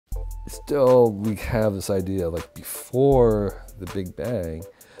still we have this idea, like before the Big Bang,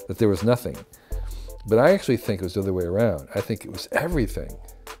 that there was nothing. But I actually think it was the other way around. I think it was everything.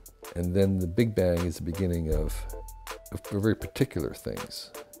 And then the Big Bang is the beginning of very particular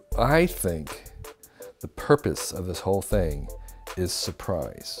things. I think the purpose of this whole thing is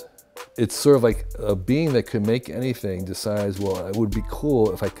surprise. It's sort of like a being that could make anything decides, well, it would be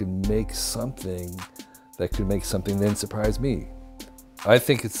cool if I could make something that could make something then surprise me. I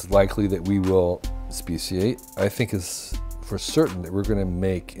think it's likely that we will speciate. I think it's for certain that we're going to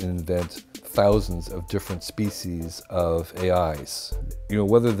make and invent thousands of different species of AIs. You know,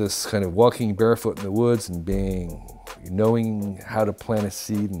 whether this kind of walking barefoot in the woods and knowing how to plant a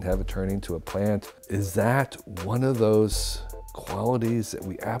seed and have it turn into a plant, is that one of those qualities that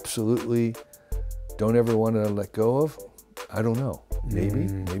we absolutely don't ever want to let go of? I don't know.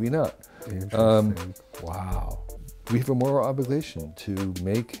 Maybe, maybe not. Interesting. Wow. We have a moral obligation to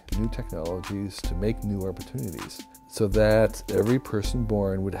make new technologies, to make new opportunities, so that every person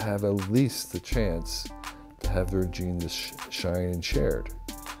born would have at least the chance to have their genius shine and shared.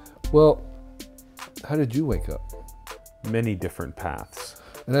 Well, how did you wake up? Many different paths.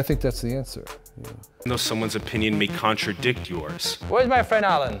 And I think that's the answer. Yeah. Though someone's opinion may contradict yours. Where's my friend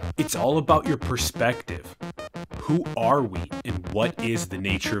Alan? It's all about your perspective. Who are we and what is the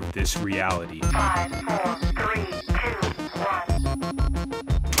nature of this reality? 5, 4, 3, 2, 1.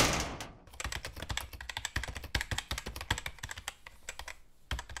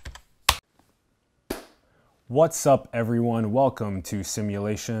 What's up, everyone? Welcome to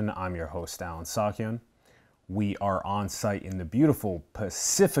Simulation. I'm your host, Alan Sakian. We are on site in the beautiful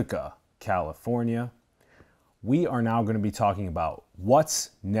Pacifica, California. We are now going to be talking about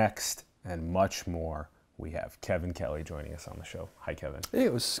what's next and much more. We have Kevin Kelly joining us on the show. Hi, Kevin. Hey,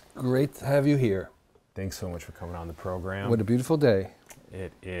 it was great to have you here. Thanks so much for coming on the program. What a beautiful day.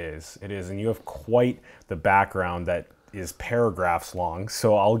 It is. It is. And you have quite the background that is paragraphs long,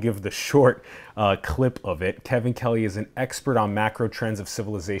 so I'll give the short clip of it. Kevin Kelly is an expert on macro trends of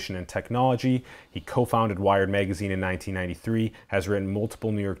civilization and technology. He co-founded Wired Magazine in 1993, has written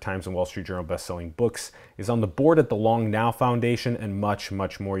multiple New York Times and Wall Street Journal best-selling books, is on the board at the Long Now Foundation, and much,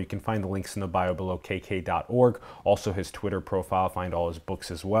 much more. You can find the links in the bio below, kk.org. Also his Twitter profile, find all his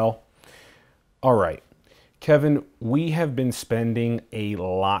books as well. All right. Kevin, we have been spending a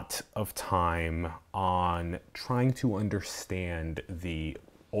lot of time on trying to understand the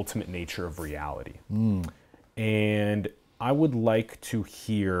ultimate nature of reality. And I would like to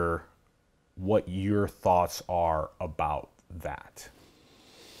hear what your thoughts are about that.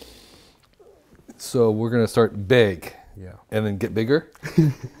 So we're going to start big, Yeah. and then get bigger.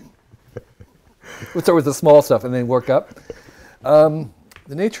 We'll start with the small stuff and then work up. The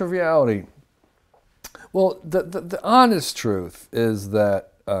nature of reality. Well, the honest truth is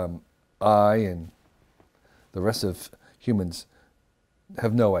that I and the rest of humans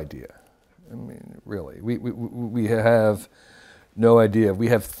have no idea. I mean, really, we have no idea. We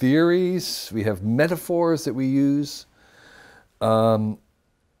have theories, we have metaphors that we use, but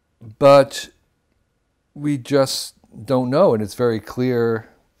we just don't know. And it's very clear,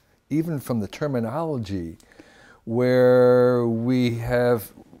 even from the terminology, where we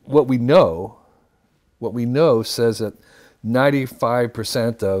have what we know. What we know says that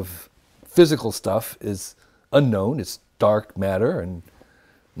 95% of physical stuff is unknown, it's dark matter, and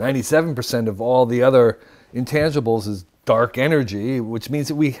 97% of all the other intangibles is dark energy, which means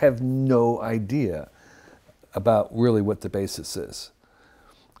that we have no idea about really what the basis is.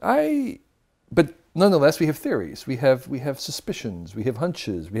 But nonetheless, we have theories, we have suspicions, we have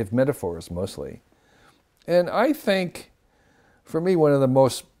hunches, we have metaphors mostly. And I think, for me, one of the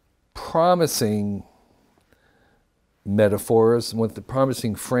most promising metaphors, one of the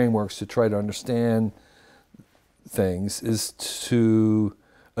promising frameworks to try to understand things is to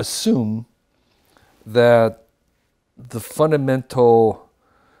assume that the fundamental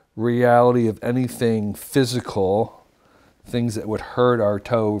reality of anything physical, things that would hurt our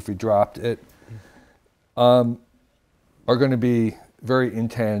toe if we dropped it, are going to be very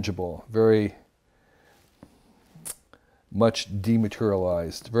intangible, very much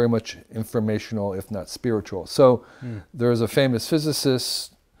dematerialized, very much informational, if not spiritual. So there's a famous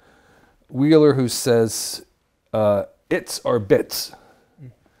physicist, Wheeler, who says, its are bits.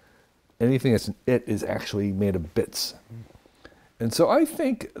 Anything that's an it is actually made of bits. And so I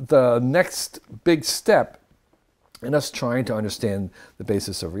think the next big step in us trying to understand the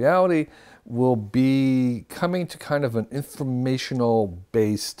basis of reality will be coming to kind of an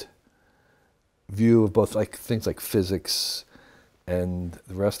informational-based view of both like things like physics and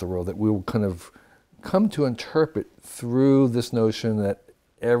the rest of the world that we will kind of come to interpret through this notion that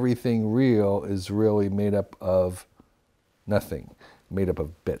everything real is really made up of nothing, made up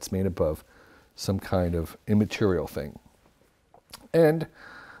of bits, made up of some kind of immaterial thing. And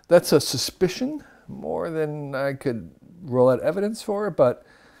that's a suspicion more than I could roll out evidence for, but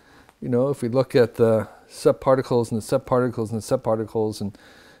if we look at the subparticles and the subparticles and the subparticles, and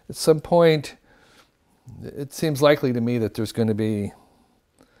at some point it seems likely to me that there's going to be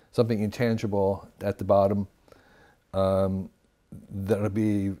something intangible at the bottom that'll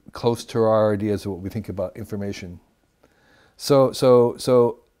be close to our ideas of what we think about information.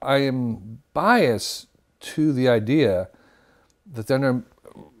 So I am biased to the idea that the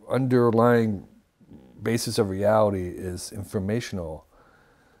underlying basis of reality is informational,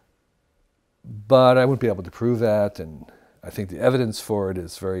 but I wouldn't be able to prove that, and I think the evidence for it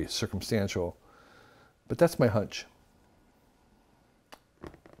is very circumstantial, but that's my hunch.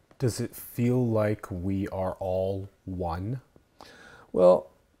 Does it feel like we are all one? Well,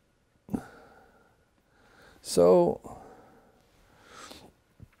 so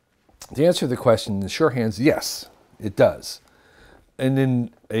the answer to the question in the shorthand is yes, it does. And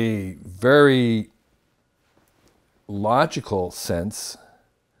in a very logical sense,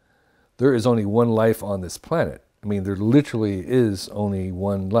 there is only one life on this planet. I mean, there literally is only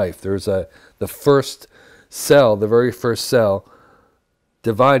one life. There's the first cell, the very first cell,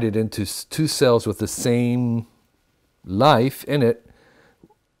 divided into two cells with the same life in it,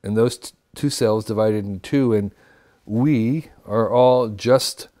 and those two cells divided in two, and we are all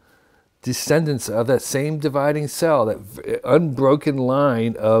just descendants of that same dividing cell, that unbroken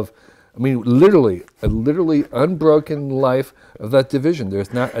line of, literally unbroken life of that division.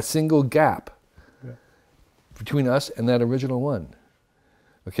 There's not a single gap between us and that original one.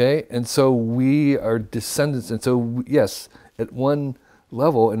 Okay? And so we are descendants, and so yes, at one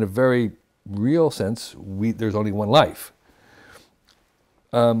level, in a very real sense, there's only one life.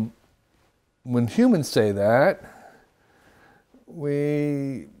 When humans say that,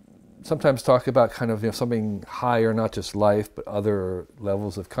 we sometimes talk about kind of something higher, not just life, but other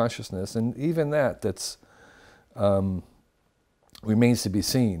levels of consciousness, and even that's remains to be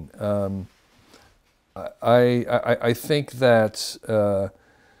seen. I think that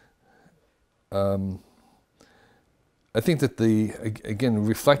again,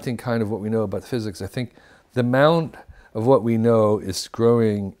 reflecting kind of what we know about physics, I think the amount of what we know is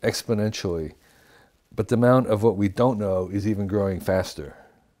growing exponentially, but the amount of what we don't know is even growing faster.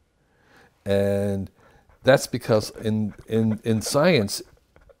 And that's because in science,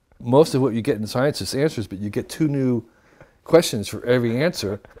 most of what you get in science is answers, but you get two new questions for every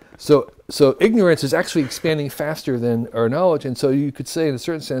answer. So ignorance is actually expanding faster than our knowledge, and so you could say, in a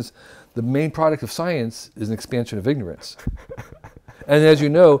certain sense, the main product of science is an expansion of ignorance. And as you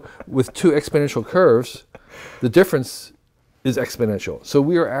know, with two exponential curves, the difference is exponential. So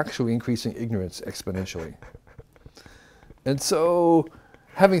we are actually increasing ignorance exponentially. And so,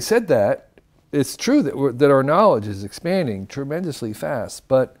 having said that, it's true that our knowledge is expanding tremendously fast,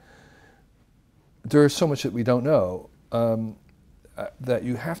 but there is so much that we don't know, that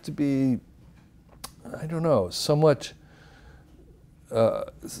you have to be, somewhat,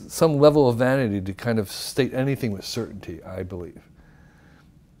 some level of vanity to kind of state anything with certainty, I believe.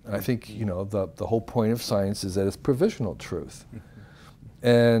 I think, the whole point of science is that it's provisional truth.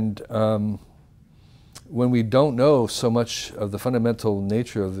 And when we don't know so much of the fundamental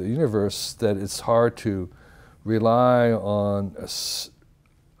nature of the universe, that it's hard to rely on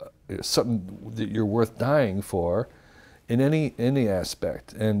something that you're worth dying for in any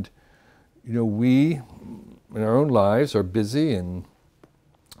aspect. And we in our own lives are busy, and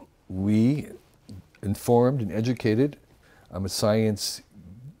we informed and educated. I'm a science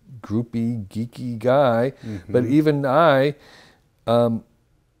groupie, geeky guy, but even I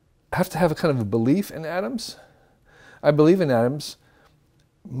have to have a kind of a belief in atoms. I believe in atoms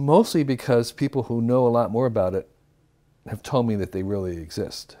mostly because people who know a lot more about it have told me that they really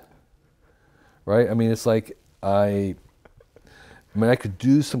exist. Right? It's like I could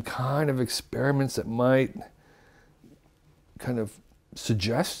do some kind of experiments that might kind of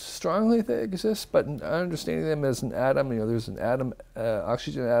suggest strongly that they exist, but understanding them as an atom, there's an atom,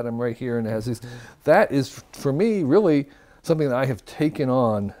 oxygen atom right here, and it has these. That is, for me, really something that I have taken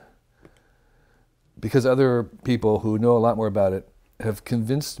on because other people who know a lot more about it have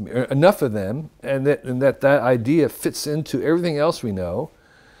convinced me, enough of them, and that idea fits into everything else we know.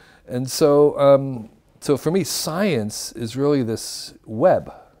 And so, so for me, science is really this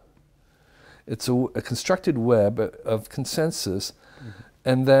web. It's a constructed web of consensus,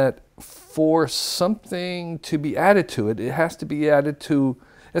 and that for something to be added to it, it has to be added to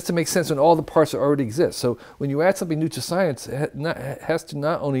has to make sense when all the parts already exist. So when you add something new to science, it has to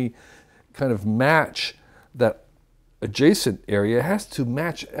not only kind of match that adjacent area, it has to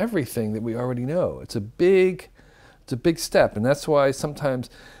match everything that we already know. It's a big step, and that's why sometimes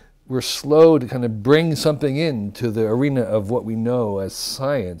we're slow to kind of bring something into the arena of what we know as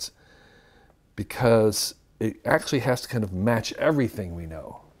science, because it actually has to kind of match everything we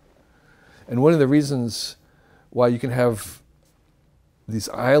know. And one of the reasons why you can have these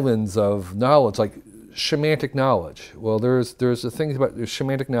islands of knowledge, like semantic knowledge. Well, there's the things about there's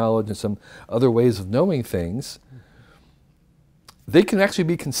semantic knowledge and some other ways of knowing things. They can actually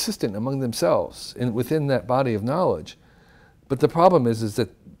be consistent among themselves and within that body of knowledge. But the problem is that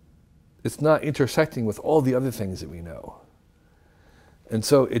it's not intersecting with all the other things that we know. And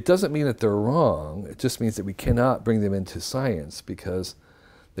so it doesn't mean that they're wrong. It just means that we cannot bring them into science because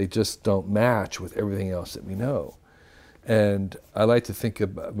they just don't match with everything else that we know. And I like to think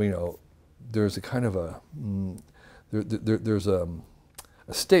about, there's a kind of there's a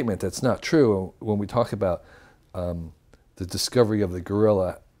statement that's not true when we talk about the discovery of the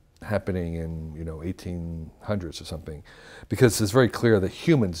gorilla happening in 1800s or something, because it's very clear that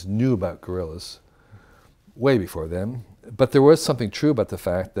humans knew about gorillas way before them. But there was something true about the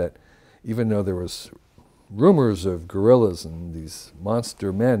fact that even though there was rumors of gorillas and these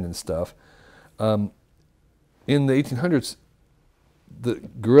monster men and stuff, in the 1800s, the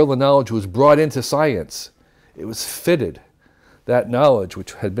gorilla knowledge was brought into science. It was fitted. That knowledge,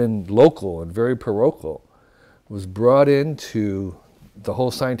 which had been local and very parochial, was brought into the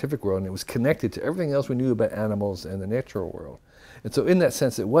whole scientific world, and it was connected to everything else we knew about animals and the natural world. And so in that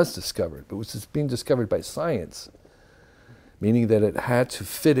sense, it was discovered, but it was just being discovered by science, meaning that it had to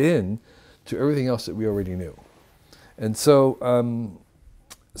fit in to everything else that we already knew. And so,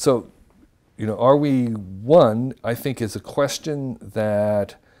 are we one, I think, is a question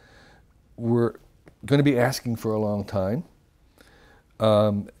that we're going to be asking for a long time.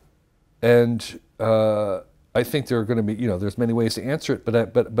 I think there are going to be, there's many ways to answer it,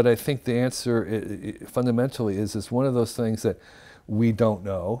 but I think the answer fundamentally is one of those things that we don't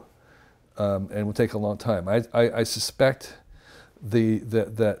know, and will take a long time. I suspect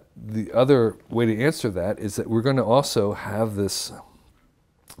that the other way to answer that is that we're going to also have this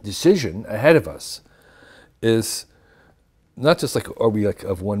decision ahead of us, is not just like, are we like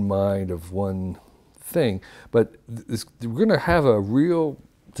of one mind, of one thing, but we're going to have a real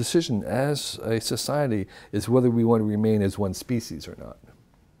decision as a society, is whether we want to remain as one species or not.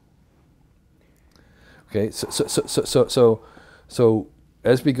 Okay, so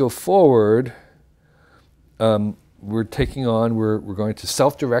as we go forward, we're going to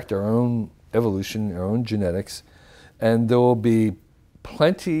self-direct our own evolution, our own genetics, and there will be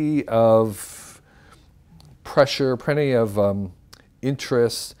plenty of pressure, plenty of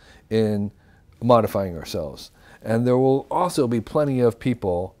interest in modifying ourselves. And there will also be plenty of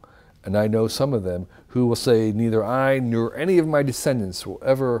people, and I know some of them, who will say neither I nor any of my descendants will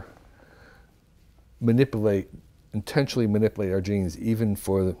ever intentionally manipulate our genes, even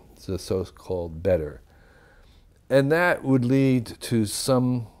for the so-called better. And that would lead to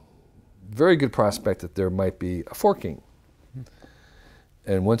some very good prospect that there might be a forking.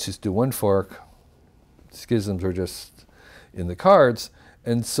 And once you do one fork, schisms are just in the cards.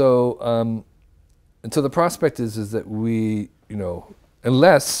 And so the prospect is that we,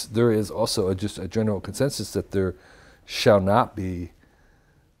 unless there is also just a general consensus that there shall not be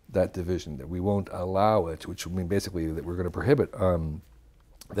that division, that we won't allow it, which would mean basically that we're going to prohibit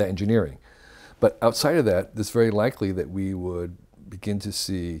that engineering. But outside of that, it's very likely that we would begin to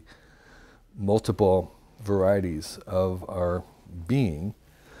see multiple varieties of our being,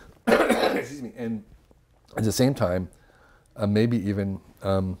 excuse me, and at the same time, maybe even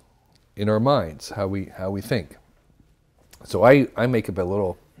in our minds, how we think. So I make up a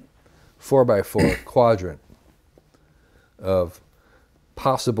little 4x4 quadrant of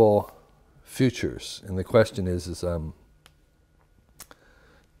possible futures, and the question is are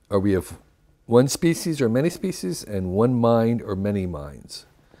we of one species or many species, and one mind or many minds?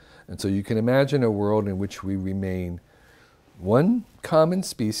 And so you can imagine a world in which we remain one common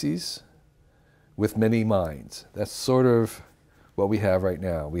species with many minds. That's sort of what we have right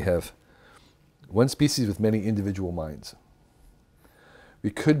now. We have one species with many individual minds.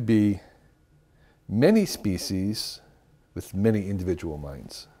 We could be many species with many individual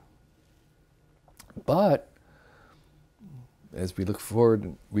minds. But as we look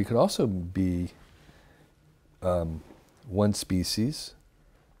forward, we could also be one species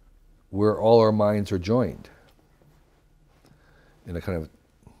where all our minds are joined in a kind of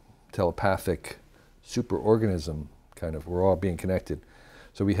telepathic superorganism, kind of, we're all being connected.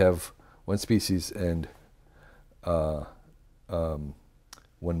 So we have one species and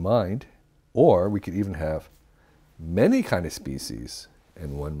one mind, or we could even have many kind of species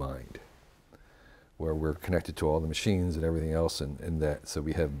and one mind, where we're connected to all the machines and everything else, and that. So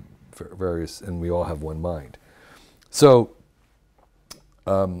we have various, and we all have one mind. So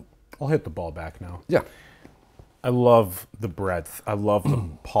I'll hit the ball back now. yeah, I love the breadth. I love the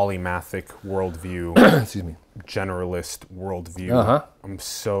polymathic worldview, excuse me. generalist worldview. Uh-huh. I'm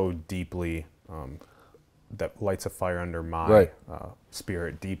so deeply, that lights a fire under my Right.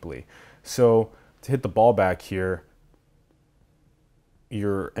 spirit deeply. So to hit the ball back here,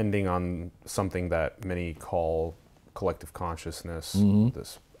 you're ending on something that many call collective consciousness,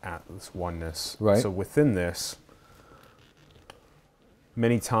 this oneness. Right. So within this,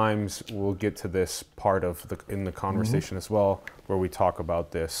 many times we'll get to this part of in the conversation as well, where we talk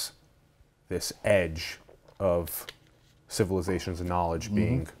about this edge of civilizations and knowledge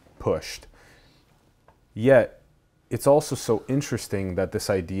being pushed. Yet, it's also so interesting that this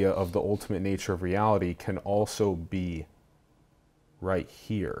idea of the ultimate nature of reality can also be right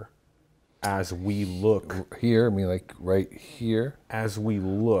here, as we look, Here, I mean like right here.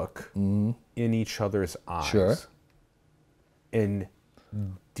 in each other's eyes, Sure. and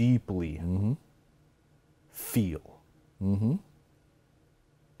deeply feel. And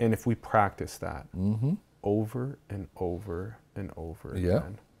if we practice that over and over and over Yeah.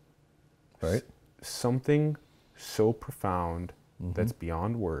 again, Right, something so profound that's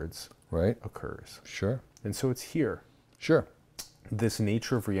beyond words right, occurs. sure, And so it's here. sure. This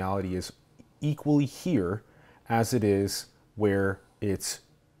nature of reality is equally here as it is where it's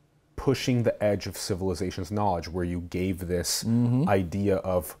pushing the edge of civilization's knowledge, where you gave this idea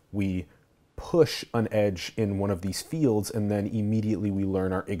of we push an edge in one of these fields and then immediately we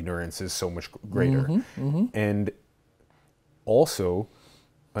learn our ignorance is so much greater. And also,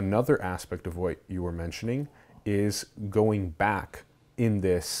 another aspect of what you were mentioning is going back in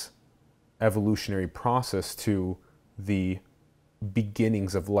this evolutionary process to the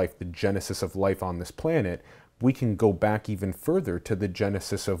beginnings of life, the genesis of life on this planet. We can go back even further to the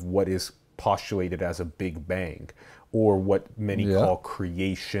genesis of what is postulated as a Big Bang, or what many Yeah. call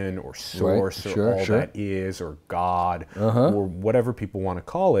creation or source, Sure, or all sure. that is, or God, or whatever people want to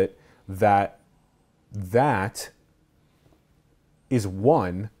call it, that is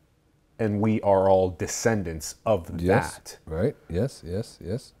one, and we are all descendants of Yes, that. right, yes, yes,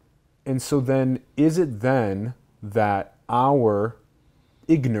 yes. And so then, is it then that our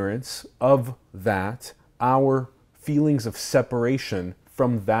ignorance of that, our feelings of separation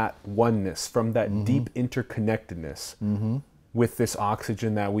from that oneness, from that deep interconnectedness with this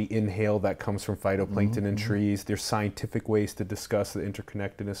oxygen that we inhale that comes from phytoplankton and trees, there's scientific ways to discuss the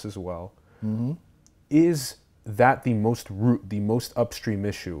interconnectedness as well. Is that the most root, the most upstream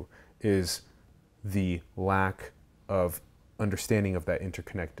issue, is the lack of understanding of that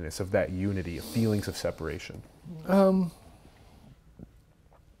interconnectedness, of that unity, of feelings of separation?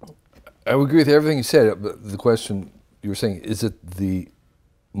 I would agree with everything you said, but the question you were saying, is it the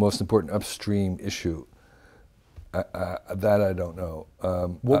most important upstream issue? That I don't know.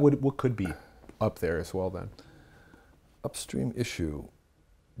 What could be up there as well then? Upstream issue.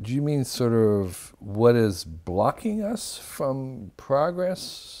 Do you mean sort of what is blocking us from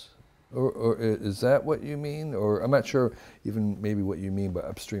progress? Or is that what you mean? Or I'm not sure even maybe what you mean by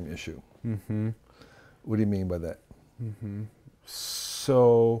upstream issue. What do you mean by that?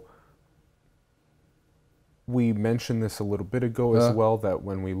 So we mentioned this a little bit ago as well, that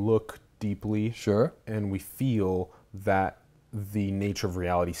when we look deeply Sure. and we feel that the nature of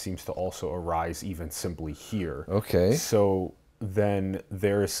reality seems to also arise even simply here. Okay. So then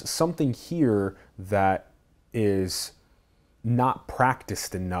there's something here that is not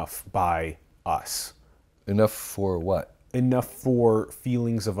practiced enough by us. Enough for what? Enough for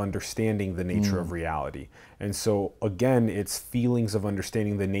feelings of understanding the nature of reality. And so again, it's feelings of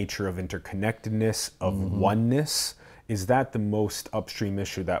understanding the nature of interconnectedness, of oneness. Is that the most upstream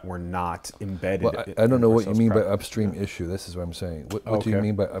issue that we're not embedded Well, I don't know what you mean by upstream issue. This is what I'm saying. What do you Okay.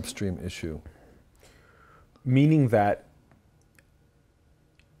 mean by upstream issue? Meaning that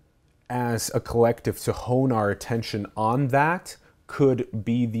as a collective, to hone our attention on that could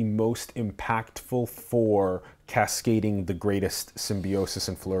be the most impactful for cascading the greatest symbiosis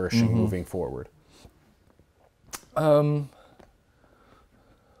and flourishing moving forward.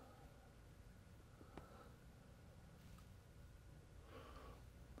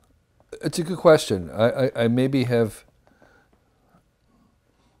 It's a good question. I maybe have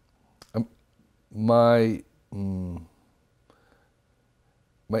my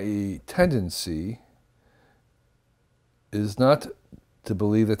my tendency is not to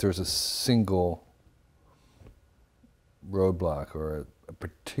believe that there's a single roadblock or a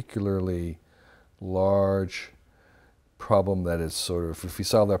particularly large problem that is sort of, if we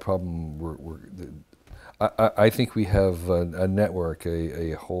solve that problem, I think we have a network,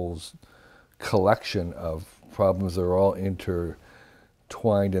 a whole collection of problems that are all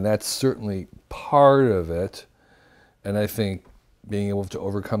intertwined, and that's certainly part of it. And I think being able to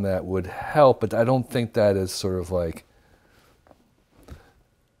overcome that would help, but I don't think that is sort of like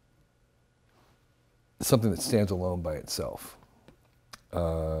something that stands alone by itself.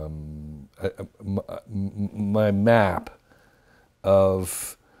 My map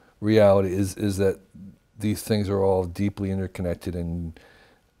of reality is that these things are all deeply interconnected, and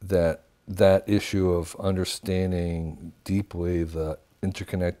that issue of understanding deeply the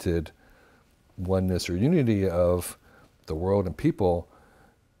interconnected oneness or unity of the world and people,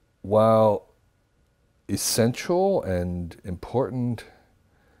 while essential and important,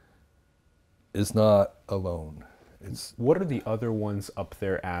 is not alone. What are the other ones up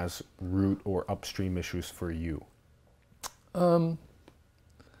there as root or upstream issues for you?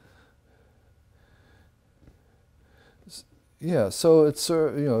 Yeah, so it's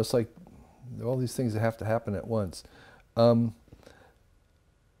it's like all these things that have to happen at once.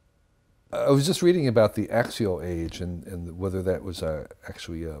 I was just reading about the axial age and whether that was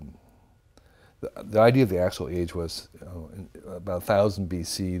actually the idea of the axial age was in about 1000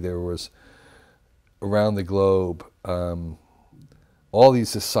 BC. There was around the globe all these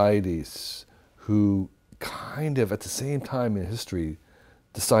societies who kind of at the same time in history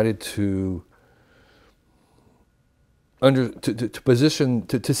decided to position,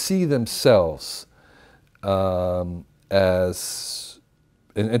 to see themselves as,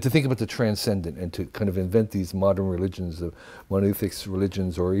 and to think about the transcendent, and to kind of invent these modern religions, the monolithic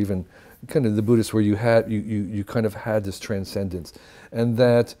religions, or even kind of the Buddhists, where you kind of had this transcendence, and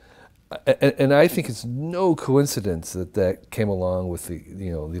that, and I think it's no coincidence that came along with the the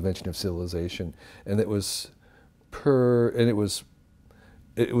invention of civilization, and it was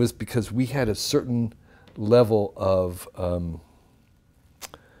because we had a certain level of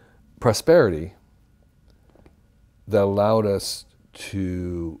prosperity that allowed us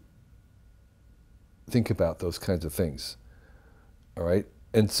to think about those kinds of things. All right,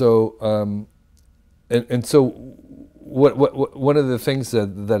 and so and so what one of the things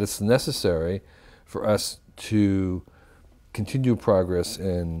that is necessary for us to continue progress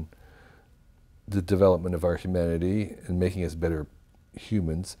in the development of our humanity and making us better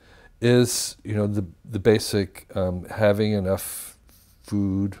humans is the basic having enough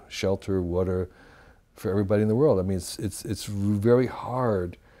food, shelter, water for everybody in the world. I mean, it's very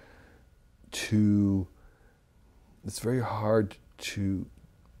hard to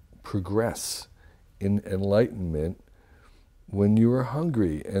progress in enlightenment when you are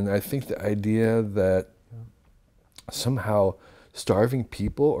hungry. And I think the idea that somehow starving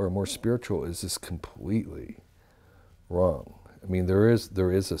people are more spiritual is just completely wrong. I mean, there is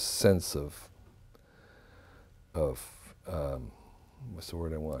a sense of what's the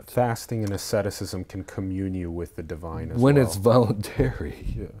word I want? Fasting and asceticism can commune you with the divine as when well. it's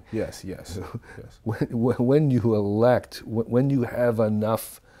voluntary. Yeah. Yes. When you elect, when you have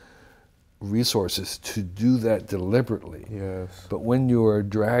enough resources to do that deliberately. Yes. But when you are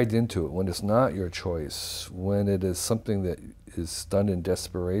dragged into it, when it's not your choice, when it is something that is done in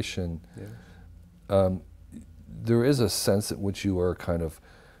desperation, there is a sense in which you are kind of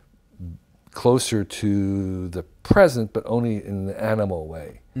closer to the present, but only in an animal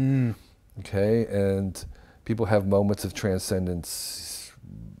way. Okay, and people have moments of transcendence,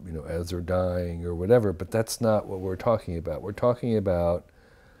 as they're dying or whatever. But that's not what we're talking about. We're talking about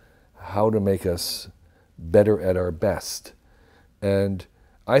how to make us better at our best, and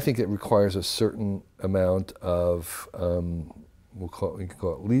I think it requires a certain amount of we can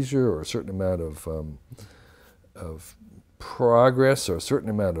call it leisure, or a certain amount of progress, or a certain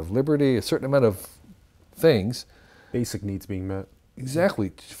amount of liberty, a certain amount of things. Basic needs being met.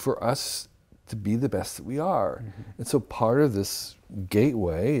 Exactly, for us to be the best that we are. And so part of this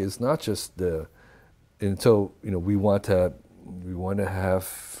gateway is not just we want to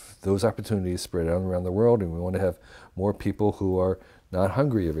have those opportunities spread out around the world, and we want to have more people who are not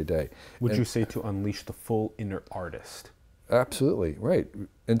hungry every day. Would you say to unleash the full inner artist? Absolutely, right.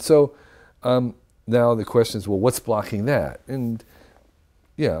 And so now the question is, well, what's blocking that? And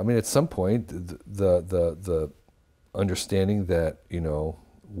yeah, I mean, at some point, the understanding that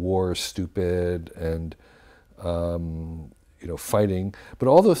war is stupid, and fighting, but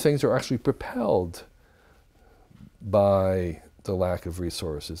all those things are actually propelled by the lack of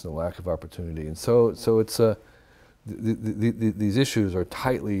resources and the lack of opportunity. And so it's these issues are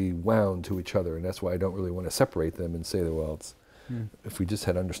tightly wound to each other, and that's why I don't really want to separate them and say that, well, if we just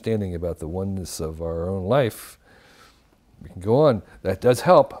had understanding about the oneness of our own life, we can go on. That does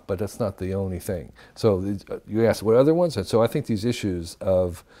help, but that's not the only thing. So you asked what other ones, and so I think these issues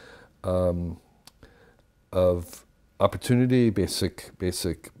of opportunity, basic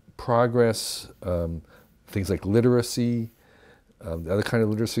progress, things like literacy, the other kind of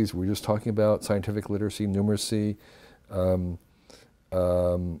literacies we were just talking about, scientific literacy, numeracy,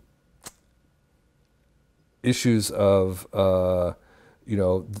 issues of the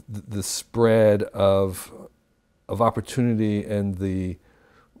spread of opportunity and the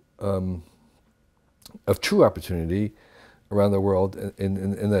of true opportunity around the world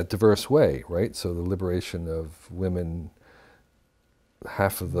in that diverse way, right? So the liberation of women,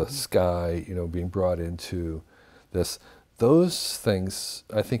 half of the sky, being brought into this. Those things,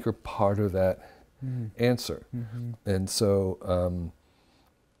 I think, are part of that answer. And so,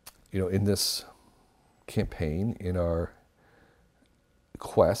 in this campaign, in our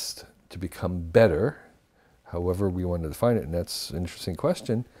quest to become better, however we want to define it, and that's an interesting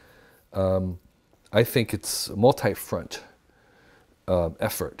question, I think it's a multi-front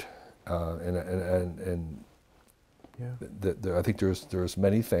effort, and I think there's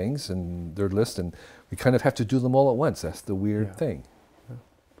many things, and they're listed, and we kind of have to do them all at once. That's the weird thing. Yeah.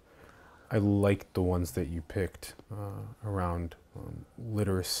 I like the ones that you picked around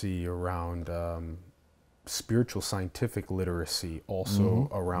literacy, around spiritual scientific literacy, also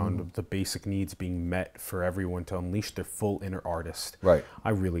around the basic needs being met for everyone to unleash their full inner artist. Right. I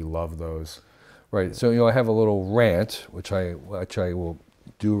really love those. Right. So I have a little rant, which I will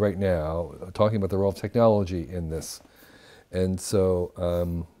do right now, talking about the role of technology in this. And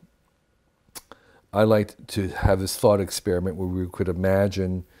so I like to have this thought experiment where we could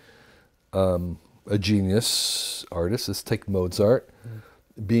imagine a genius artist, let's take Mozart,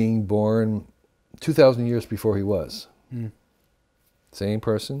 being born 2,000 years before he was. Same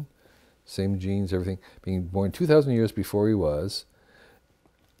person, same genes, everything, being born 2,000 years before he was,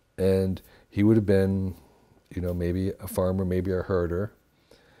 and he would have been, maybe a farmer, maybe a herder,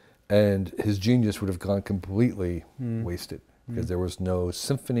 and his genius would have gone completely wasted because there was no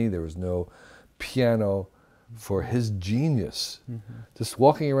symphony, there was no piano for his genius. Just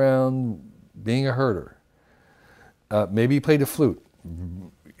walking around being a herder. Maybe he played a flute,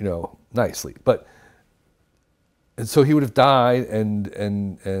 nicely, and so he would have died,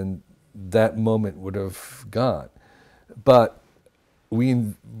 and that moment would have gone. But we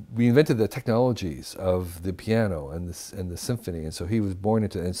invented the technologies of the piano and the symphony, and so he was born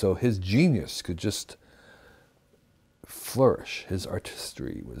into, and so his genius could just flourish. His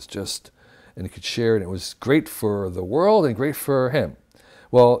artistry was just, and he could share, and it was great for the world and great for him.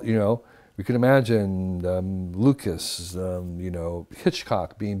 Well, we could imagine Lucas,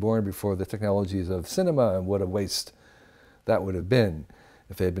 Hitchcock being born before the technologies of cinema, and what a waste that would have been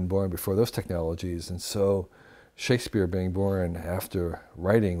if they had been born before those technologies. And so Shakespeare being born after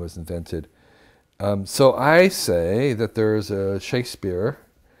writing was invented. So I say that there's a Shakespeare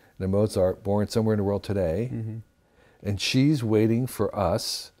and a Mozart born somewhere in the world today, and she's waiting for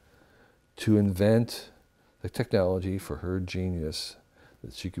us to invent the technology for her genius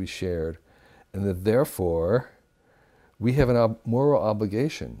that she could be shared, and that therefore we have a moral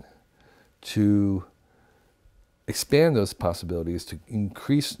obligation to expand those possibilities, to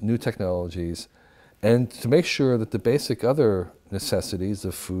increase new technologies, and to make sure that the basic other necessities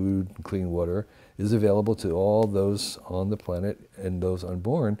of food and clean water is available to all those on the planet and those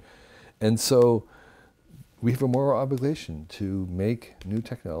unborn. And so we have a moral obligation to make new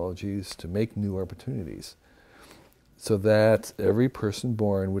technologies, to make new opportunities, so that every person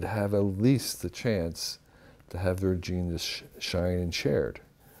born would have at least the chance to have their genius shine and shared.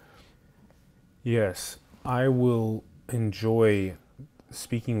 Yes, I will enjoy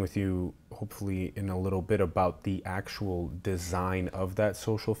speaking with you, hopefully in a little bit, about the actual design of that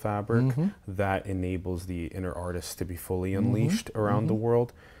social fabric that enables the inner artist to be fully unleashed around the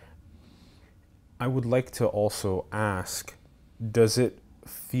world. I would like to also ask, does it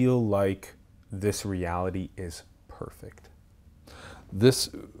feel like this reality is perfect? This,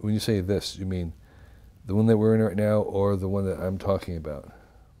 when you say this, you mean the one that we're in right now, or the one that I'm talking about?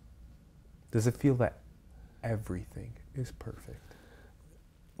 Does it feel that everything is perfect?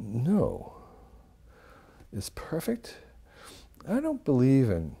 No. Is perfect? I don't believe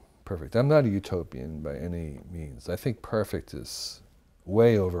in perfect. I'm not a utopian by any means. I think perfect is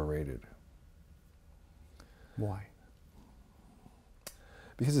way overrated. Why?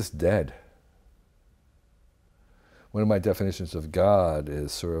 Because it's dead. One of my definitions of God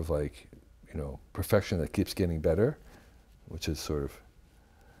is sort of like, perfection that keeps getting better, which is sort of,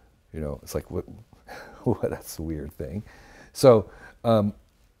 it's like what that's a weird thing. So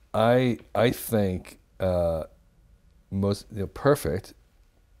I think most perfect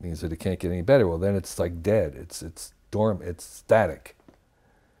means that it can't get any better. Well, then it's like dead. It's dormant. It's static.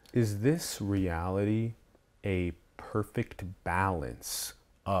 Is this reality a perfect balance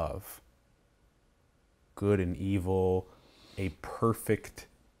of good and evil, a perfect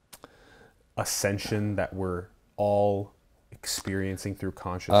ascension that we're all experiencing through I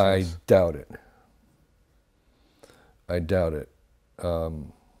consciousness? doubt it.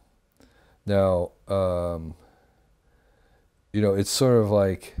 Now, it's sort of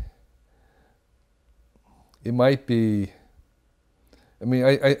like, it might be,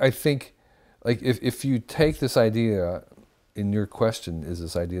 I think, like, if you take this idea, in your question is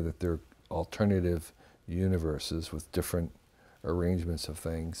this idea that there are alternative universes with different arrangements of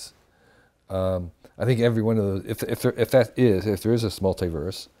things. I think every one of those, if there is this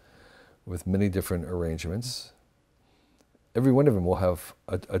multiverse with many different arrangements, every one of them will have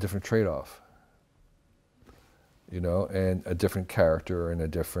a different trade-off, and a different character and a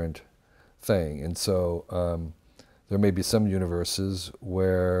different thing. And so there may be some universes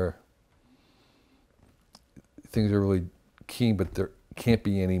where things are really keen, but there can't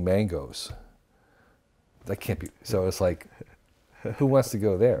be any mangoes. That can't be. So it's like, who wants to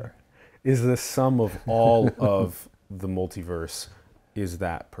go there? Is the sum of all of the multiverse, is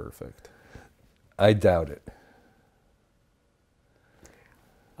that perfect? I doubt it.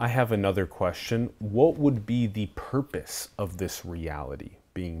 I have another question. What would be the purpose of this reality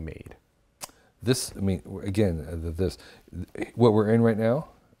being made? This, what we're in right now,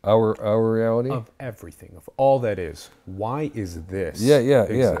 our reality. Of everything, of all that is. Why is this Yeah.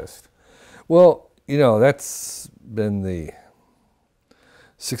 exist? Well, that's been the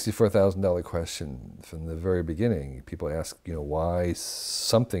 $64,000 question from the very beginning. People ask, why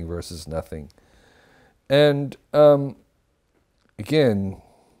something versus nothing? And again,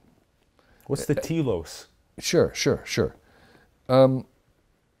 What's the telos? Sure. The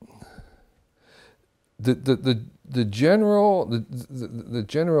general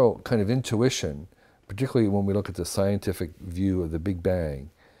kind of intuition, particularly when we look at the scientific view of the Big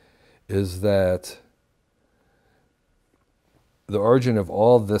Bang, is that the origin of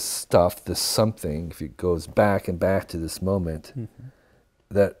all this stuff, this something, if it goes back and back to this moment,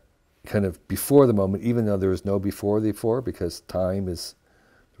 that kind of before the moment, even though there was no before, because there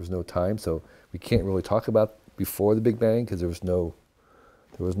was no time, so we can't really talk about before the Big Bang because there was no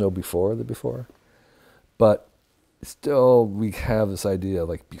before the before. But still, we have this idea,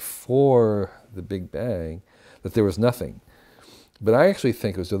 like before the Big Bang, that there was nothing. But I actually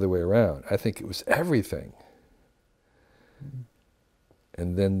think it was the other way around. I think it was everything.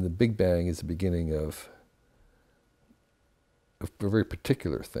 And then the Big Bang is the beginning of very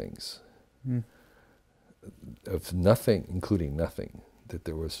particular things. Of nothing, including nothing. That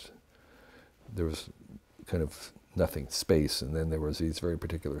there was kind of nothing, space, and then there was these very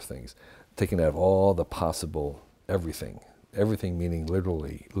particular things. Taken out of all the possible everything. Everything meaning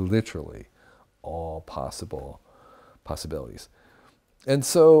literally all possibilities. And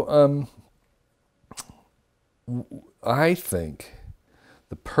so I think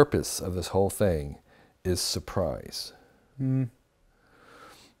the purpose of this whole thing is surprise.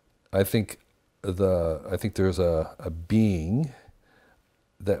 I think there's a being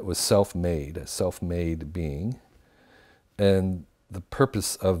that was self-made, a self-made being, and the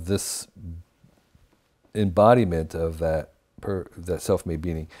purpose of this embodiment of that self-made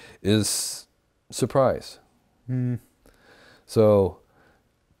being is surprise. So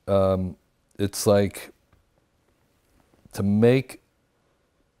it's like to make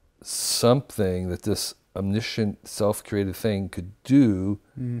something that this omniscient self-created thing could do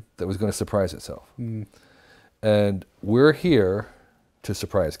that was going to surprise itself. And we're here to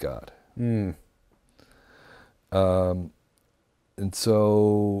surprise God. And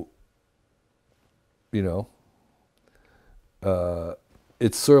so,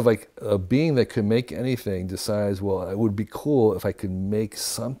 it's sort of like a being that could make anything decides, well, it would be cool if I could make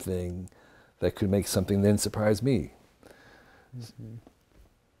something that could make something then surprise me.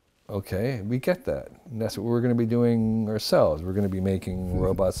 Okay, we get that. And that's what we're going to be doing ourselves. We're going to be making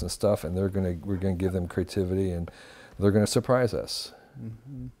robots and stuff, and we're going to give them creativity, and they're going to surprise us.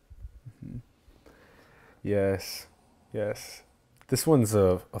 Yes. This one's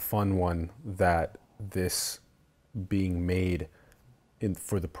a fun one, that this being made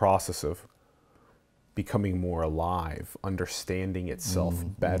for the process of becoming more alive, understanding itself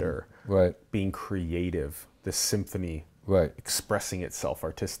better, Right. being creative, this symphony Right. expressing itself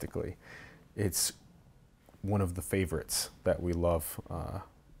artistically. it's one of the favorites that we love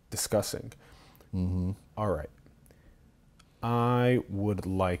discussing. All right. I would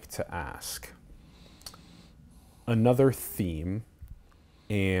like to ask another theme,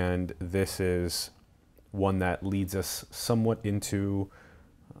 and this is one that leads us somewhat into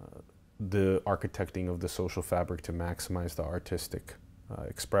the architecting of the social fabric to maximize the artistic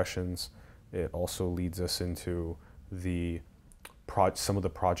expressions. It also leads us into the some of the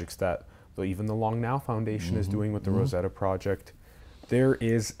projects that even the Long Now Foundation is doing with the Rosetta Project. There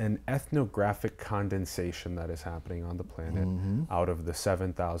is an ethnographic condensation that is happening on the planet. Out of the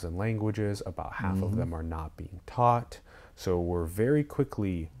 7,000 languages, about half of them are not being taught. So we're very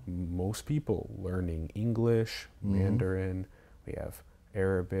quickly, most people, learning English, Mandarin, we have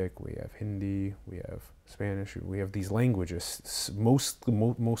Arabic, we have Hindi, we have Spanish, we have these languages, most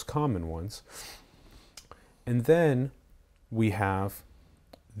common ones. And then we have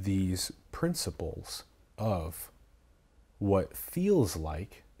these principles of what feels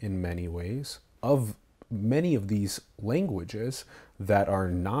like, in many ways, of many of these languages that are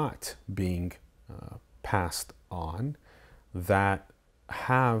not being passed on, that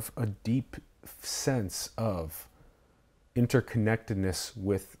have a deep sense of interconnectedness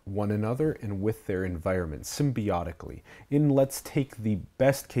with one another and with their environment, symbiotically. Let's take the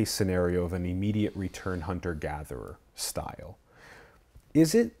best case scenario of an immediate return hunter-gatherer style.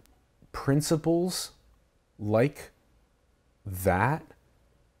 Is it principles like that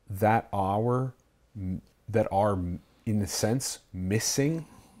are in a sense missing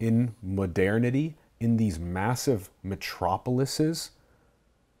in modernity, in these massive metropolises?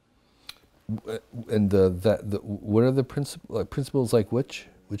 And what are the principles like which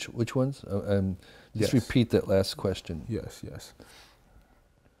ones? Just repeat that last question. Yes.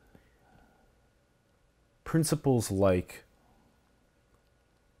 Principles like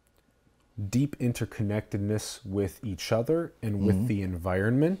deep interconnectedness with each other and with the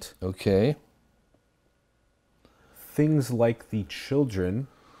environment. Okay. Things like the children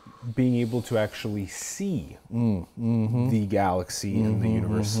being able to actually see the galaxy and the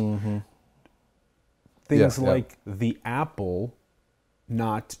universe. Things like the apple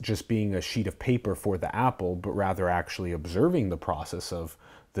not just being a sheet of paper for the apple, but rather actually observing the process of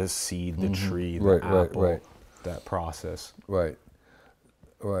the seed, the tree, the apple, that process. Right.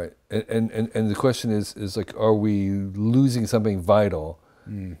 And the question is like, are we losing something vital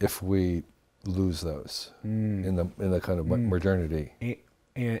if we lose those in the kind of modernity?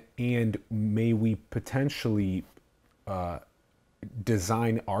 And may we potentially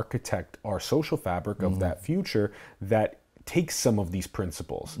design, architect our social fabric of that future that takes some of these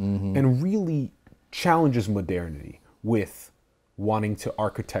principles and really challenges modernity with wanting to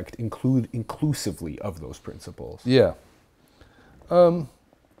architect inclusively of those principles. Yeah.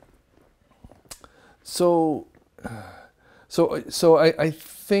 So I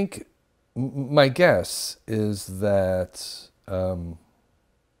think my guess is that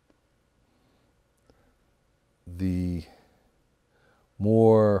the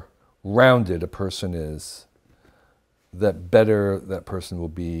more rounded a person is, that better that person will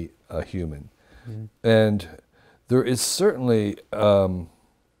be a human. And there is certainly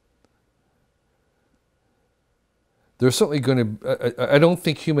there's certainly going to, I don't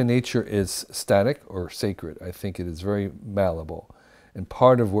think human nature is static or sacred. I think it is very malleable. And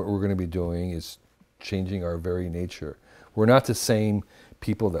part of what we're going to be doing is changing our very nature. We're not the same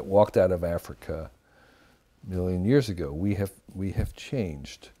people that walked out of Africa a million years ago. We have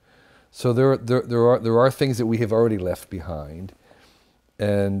changed. So there are things that we have already left behind,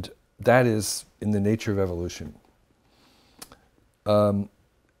 and that is in the nature of evolution. At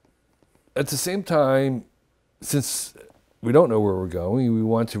the same time, since we don't know where we're going, we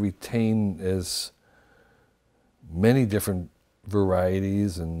want to retain as many different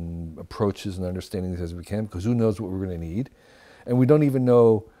varieties and approaches and understandings as we can, because who knows what we're going to need, and we don't even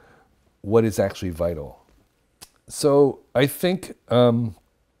know what is actually vital. So I think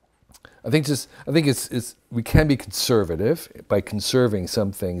it's we can be conservative by conserving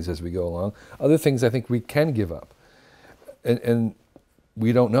some things as we go along. Other things I think we can give up, and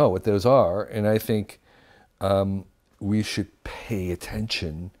we don't know what those are. And I think we should pay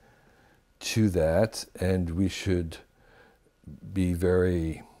attention to that, and we should be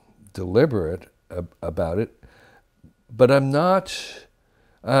very deliberate about it. But I'm not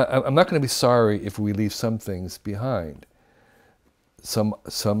going to be sorry if we leave some things behind.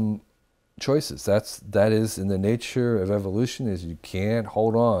 Some choices. That is in the nature of evolution. Is you can't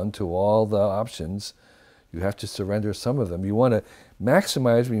hold on to all the options. You have to surrender some of them. You want to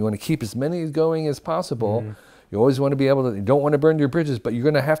maximize, when you want to keep as many going as possible, You always want to be able to. You don't want to burn your bridges, but you're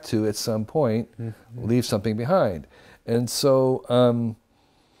going to have to at some point leave something behind. And so,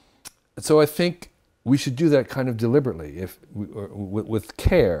 so I think we should do that kind of deliberately, with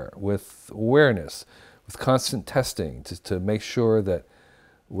care, with awareness, with constant testing, to make sure that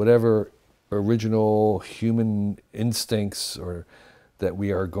whatever original human instincts or that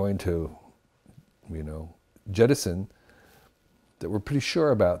we are going to, jettison, that we're pretty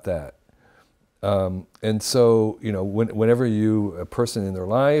sure about that. And so, whenever a person in their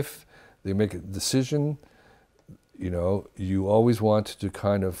life, they make a decision, you always want to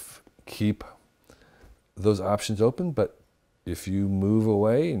kind of keep those options open, but if you move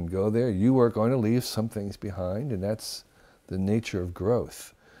away and go there, you are going to leave some things behind, and that's the nature of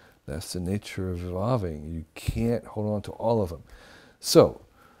growth. That's the nature of evolving. You can't hold on to all of them. So,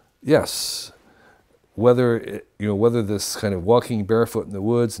 yes, whether this kind of walking barefoot in the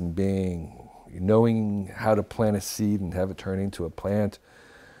woods and knowing how to plant a seed and have it turn into a plant,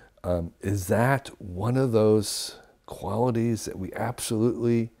 is that one of those qualities that we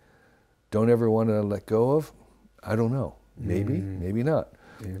absolutely don't ever want to let go of? I don't know. Maybe, maybe not.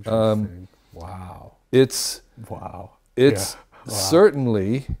 Interesting. Wow. It's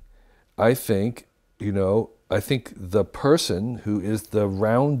certainly, I think, I think the person who is the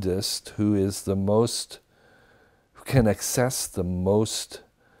roundest, who is the most, who can access the most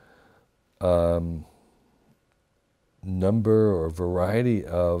number or variety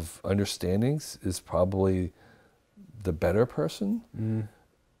of understandings is probably the better person.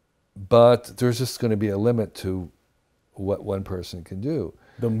 But there's just going to be a limit to what one person can do.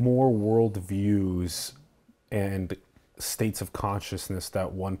 The more worldviews and states of consciousness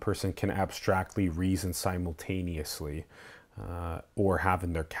that one person can abstractly reason simultaneously or have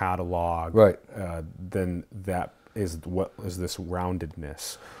in their catalog, right, then that is what is this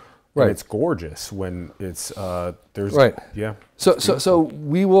roundedness. Right. And it's gorgeous when it's there's right. Yeah. So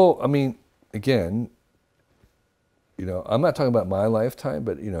we will. I mean, again, I'm not talking about my lifetime,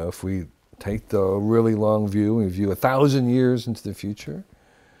 but if we take the really long view and view 1,000 years into the future,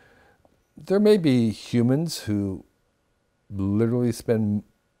 there may be humans who literally spend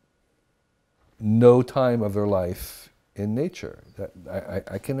no time of their life in nature. That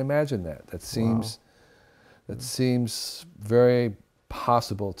I can imagine that. That seems very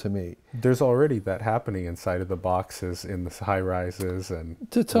possible to me. There's already that happening inside of the boxes in the high rises, and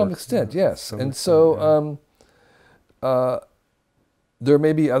to some extent, yes. And so there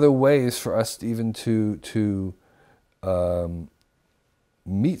may be other ways for us even to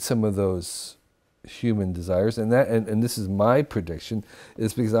meet some of those human desires, and this is my prediction,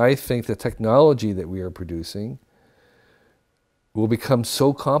 is because I think the technology that we are producing will become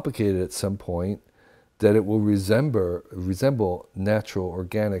so complicated at some point that it will resemble natural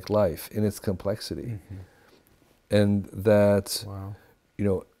organic life in its complexity, and that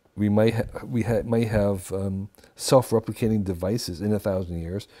we might have self-replicating devices in 1,000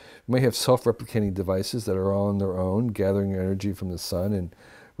 years. We might have self-replicating devices that are on their own, gathering energy from the sun and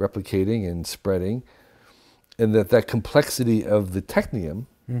replicating and spreading, and that complexity of the technium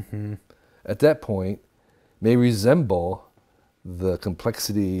at that point may resemble the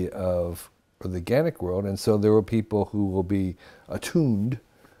complexity of the organic world, and so there are people who will be attuned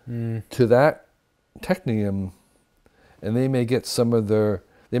to that technium, and they may get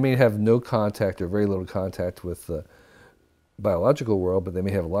they may have no contact or very little contact with the biological world, but they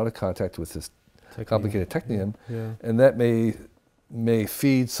may have a lot of contact with this complicated technium, and that may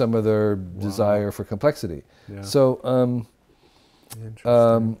feed some of their desire for complexity. Yeah. So,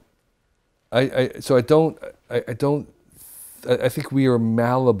 I think we are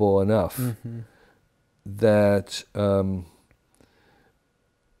malleable enough that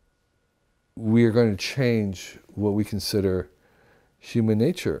we are going to change what we consider human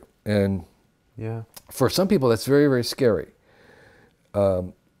nature. And for some people that's very, very scary,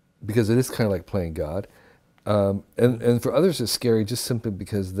 because it is kind of like playing God. And for others it's scary just simply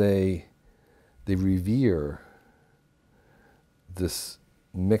because they revere this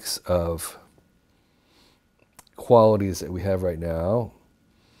mix of qualities that we have right now,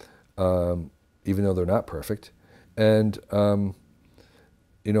 even though they're not perfect. And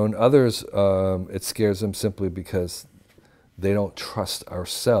and others, it scares them simply because they don't trust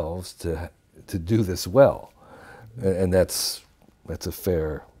ourselves to do this well, and that's a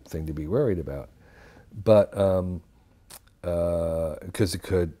fair thing to be worried about. But because it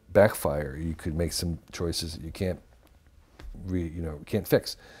could backfire, you could make some choices that you can't can't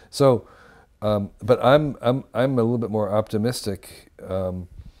fix. So, but I'm a little bit more optimistic,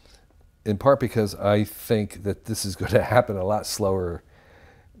 in part because I think that this is going to happen a lot slower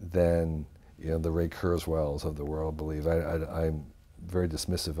than the Ray Kurzweils of the world believe. I'm very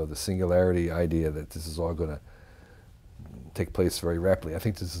dismissive of the singularity idea that this is all going to take place very rapidly. I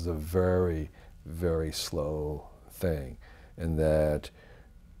think this is a very, very slow thing, and that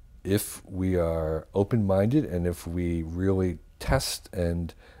if we are open-minded and if we really test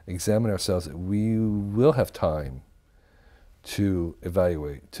and examine ourselves, we will have time to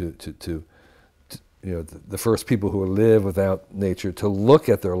evaluate, to the first people who live without nature, to look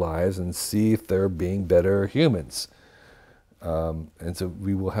at their lives and see if they're being better humans. And so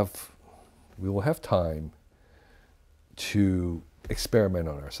we will have time to experiment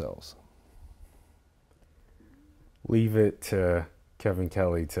on ourselves. Leave it to Kevin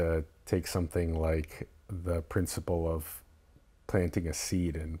Kelly to take something like the principle of planting a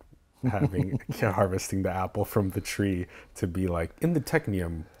seed and having harvesting the apple from the tree to be like, in the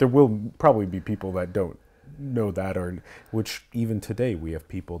technium, there will probably be people that don't know that, or which even today we have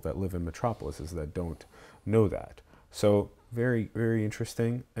people that live in metropolises that don't know that. So very, very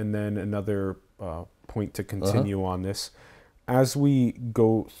interesting. And then another point to continue on this, as we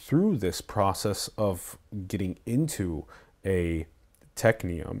go through this process of getting into a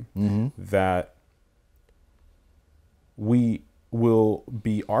technium, that we will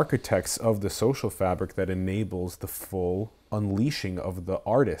be architects of the social fabric that enables the full unleashing of the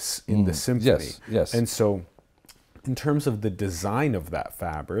artists in the symphony. Yes, yes. And so in terms of the design of that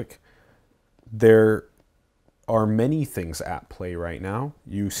fabric, there are many things at play right now.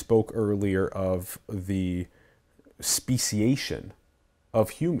 You spoke earlier of the speciation of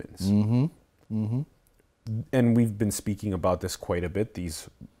humans. And we've been speaking about this quite a bit. These,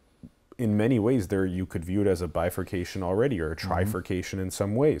 in many ways, there you could view it as a bifurcation already, or a trifurcation in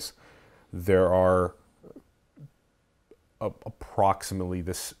some ways. There are approximately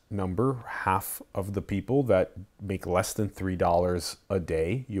this number, half of the people that make less than $3 a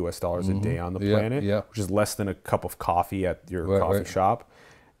day, US dollars a day on the planet, which is less than a cup of coffee at your coffee shop.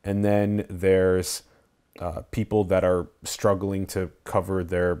 And then there's people that are struggling to cover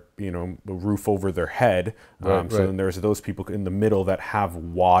their, roof over their head. So then there's those people in the middle that have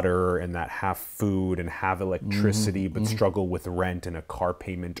water and that have food and have electricity, but struggle with rent and a car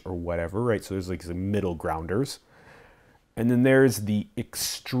payment or whatever, right? So there's like some middle grounders. And then there's the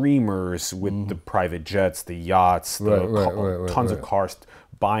extremers with the private jets, the yachts, tons of cars,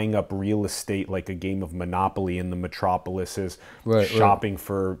 buying up real estate like a game of Monopoly in the metropolises, shopping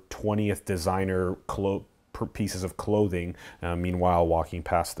for 20th designer pieces of clothing, meanwhile walking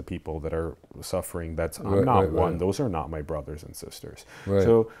past the people that are suffering. I'm not one. Those are not my brothers and sisters.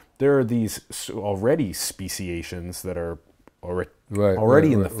 So there are these already speciations that are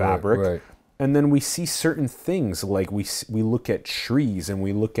already in the fabric. And then we see certain things, like we look at trees and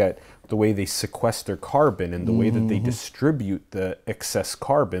we look at the way they sequester carbon and the way that they distribute the excess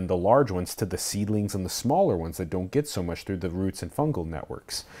carbon, the large ones, to the seedlings and the smaller ones that don't get so much through the roots and fungal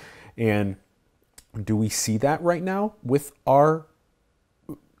networks. And do we see that right now with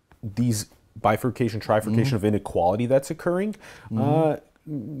these bifurcation, trifurcation of inequality that's occurring?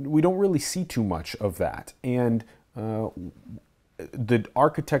 We don't really see too much of that. And the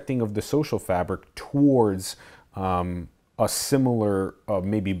architecting of the social fabric towards a similar,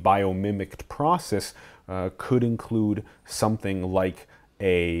 maybe biomimicked process could include something like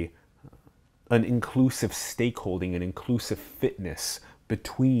an inclusive stakeholding, an inclusive fitness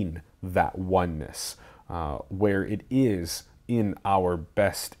between that oneness, where it is in our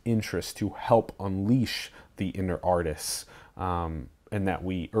best interest to help unleash the inner artists, and that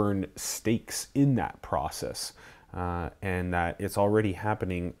we earn stakes in that process. And that it's already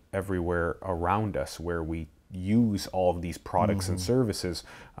happening everywhere around us, where we use all of these products and services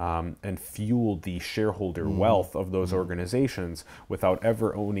and fuel the shareholder wealth of those organizations without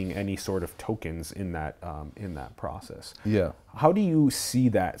ever owning any sort of tokens in that process. Yeah. How do you see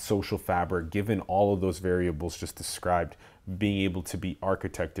that social fabric, given all of those variables just described, being able to be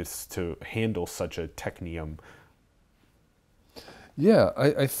architected to handle such a technium? Yeah,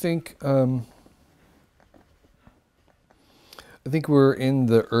 I think we're in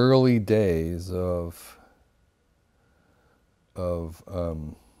the early days of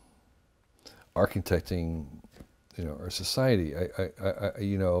architecting, our society.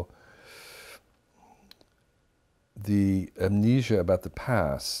 The amnesia about the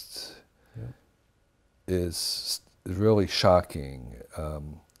past is really shocking.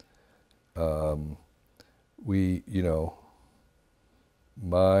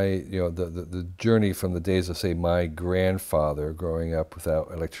 The journey from the days of, say, my grandfather growing up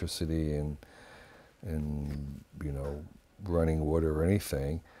without electricity and running water or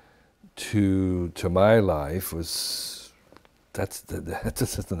anything, to my life was that's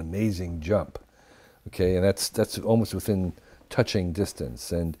just an amazing jump. Okay, and that's almost within touching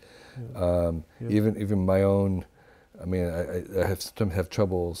distance, and even my own. I mean, I sometimes have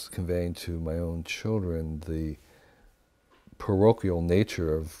troubles conveying to my own children the parochial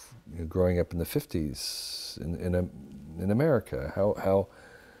nature of growing up in the 50s in America. How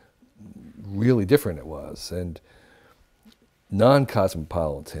really different it was, and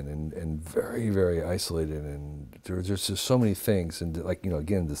non-cosmopolitan, and very, very isolated, and there's just so many things, and like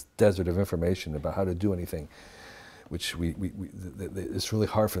again, this desert of information about how to do anything, which it's really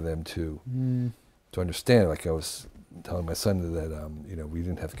hard for them to understand. Like I was telling my son that we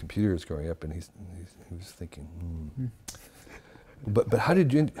didn't have computers growing up, and he was thinking, but how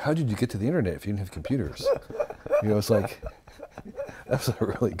did you get to the internet if you didn't have computers? It's like, that's a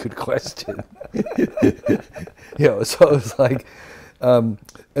really good question. So it's like,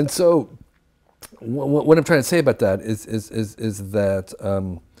 and so what I'm trying to say about that is that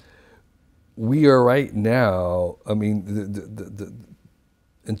we are right now. I mean, the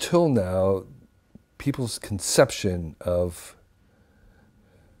until now, people's conception of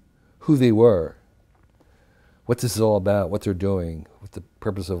who they were, what this is all about, what they're doing, what the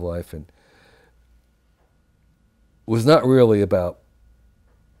purpose of life, and was not really about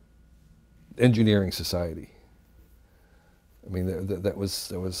engineering society. I mean, that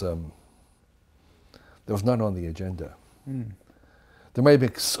was not on the agenda. There might have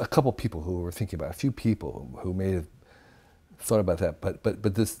been a couple people who were thinking about it, a few people who may have thought about that,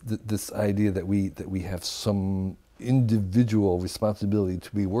 but this idea that we have some individual responsibility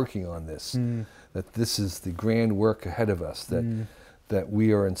to be working on this, that this is the grand work ahead of us, that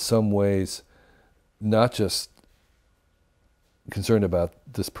we are in some ways not just concerned about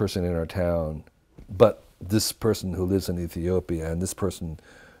this person in our town, but this person who lives in Ethiopia, and this person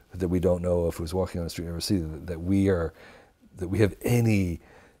that we don't know if was walking on the street never see, that we have any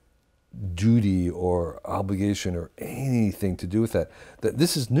duty or obligation or anything to do with that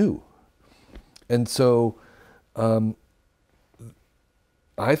this is new. And so I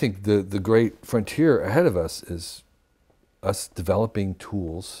think the great frontier ahead of us is us developing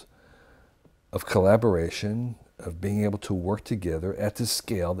tools of collaboration, of being able to work together at the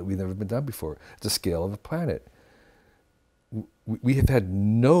scale that we've never been done before, at the scale of a planet. We have had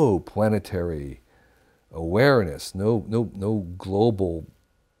no planetary awareness, no global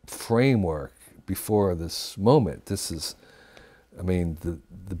framework before this moment. This is, I mean,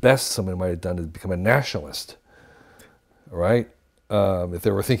 the best someone might have done is become a nationalist, right? If they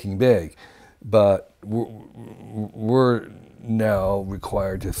were thinking big. But we're now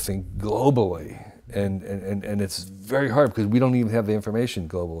required to think globally. And it's very hard because we don't even have the information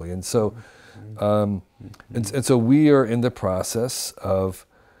globally. And so and so we are in the process of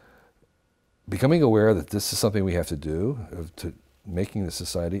becoming aware that this is something we have to do, to making the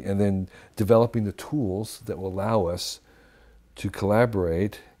society, and then developing the tools that will allow us to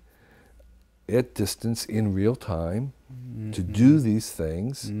collaborate at distance in real time, to do these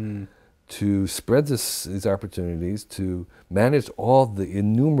things, to spread these opportunities, to manage all the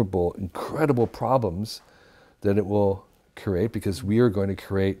innumerable, incredible problems that it will create, because we are going to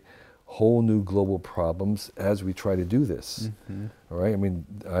create whole new global problems as we try to do this. All right. I mean,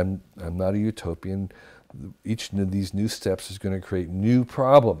 I'm not a utopian. Each of these new steps is going to create new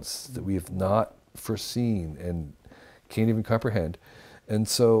problems that we have not foreseen and can't even comprehend. And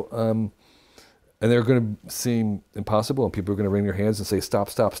so, and they're going to seem impossible, and people are going to wring their hands and say, stop,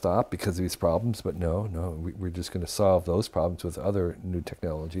 stop, stop, because of these problems. But no, we're just going to solve those problems with other new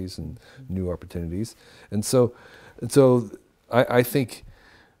technologies and new opportunities. And so I think,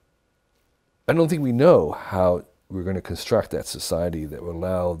 I don't think we know how we're going to construct that society that will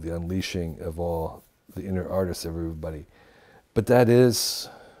allow the unleashing of all the inner artists of everybody. But that is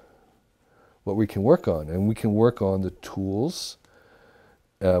what we can work on. And we can work on the tools.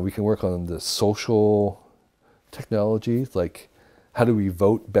 We can work on the social technologies, like how do we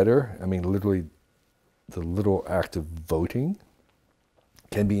vote better? I mean, literally, the literal act of voting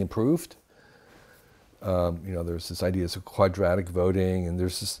can be improved. There's this idea of quadratic voting, and we're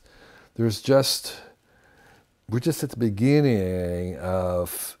just at the beginning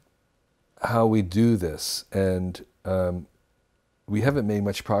of how we do this, and we haven't made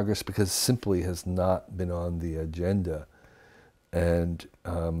much progress because simply has not been on the agenda. And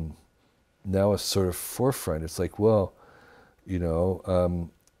now it's sort of forefront. It's like, well, when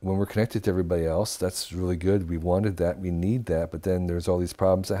we're connected to everybody else, that's really good. We wanted that, we need that, but then there's all these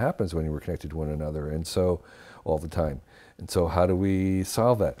problems that happens when we're connected to one another, and so all the time. And so how do we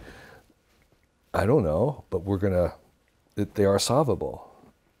solve that? I don't know, but they are solvable.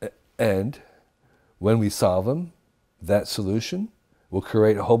 And when we solve them, that solution will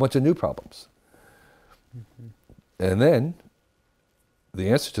create a whole bunch of new problems. And then the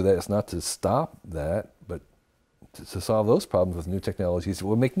answer to that is not to stop that, but to solve those problems with new technologies that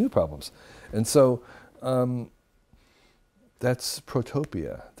will make new problems. And so that's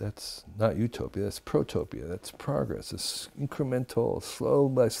protopia. That's not utopia. That's protopia. That's progress. It's incremental, slow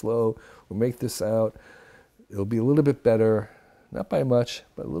by slow. We'll make this out. It'll be a little bit better, not by much,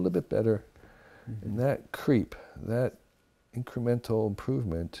 but a little bit better. And that creep, that incremental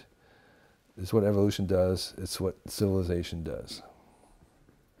improvement is what evolution does. It's what civilization does.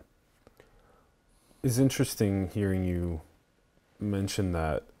 It's interesting hearing you mention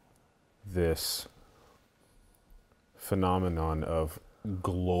that this phenomenon of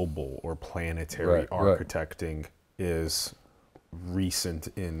global or planetary architecting is recent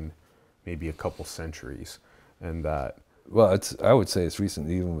in maybe a couple centuries, and that I would say it's recent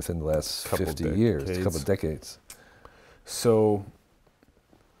even within the last 50 years, a couple of decades. So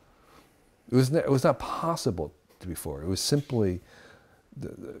it was not possible before. It was simply,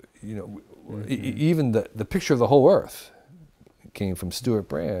 even the picture of the whole Earth came from Stuart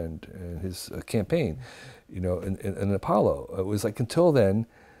Brand and his campaign, and Apollo. It was like until then,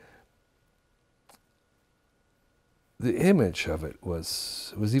 the image of it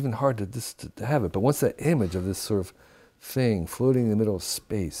was even hard to have it. But once that image of this sort of thing floating in the middle of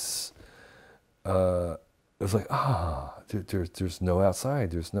space, it was like, there's no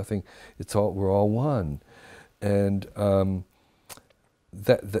outside. There's nothing. We're all one, and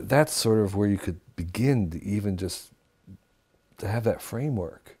that's sort of where you could begin to even just to have that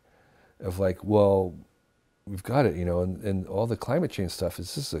framework of like, well, we've got it, and all the climate change stuff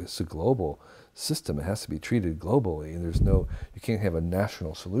is just it's a global system. It has to be treated globally, and you can't have a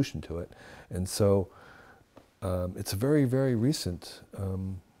national solution to it. And so it's a very, very recent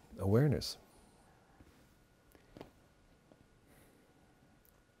awareness.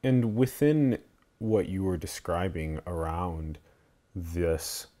 And within what you were describing around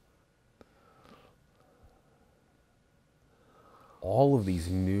this, all of these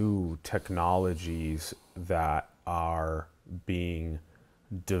new technologies that are being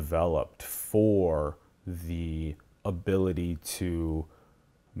developed for the ability to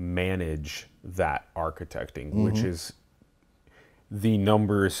manage that architecting, which is, the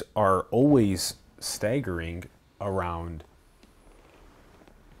numbers are always staggering, around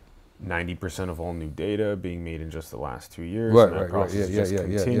 90% of all new data being made in just the last 2 years. Right, and that right, process yeah, is just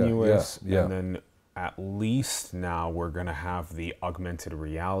yeah, continuous. yeah. And then at least now we're going to have the augmented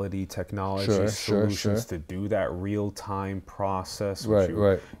reality technology solutions to do that real-time process, which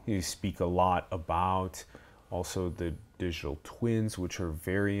you speak a lot about. Also the digital twins, which are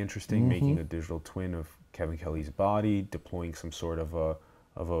very interesting, making a digital twin of Kevin Kelly's body, deploying some sort of a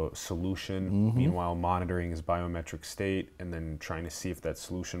solution, meanwhile monitoring his biometric state, and then trying to see if that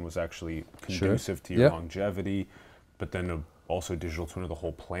solution was actually conducive to your longevity, but then also digital twin of the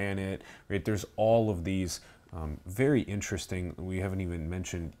whole planet, right? There's all of these very interesting, we haven't even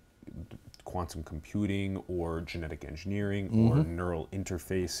mentioned quantum computing or genetic engineering or neural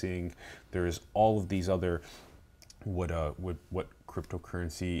interfacing. There's all of these other, what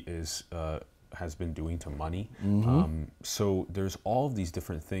cryptocurrency is, has been doing to money. So there's all of these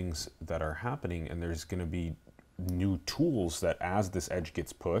different things that are happening, and there's going to be new tools that as this edge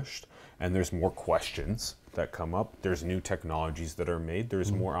gets pushed and there's more questions that come up, there's new technologies that are made,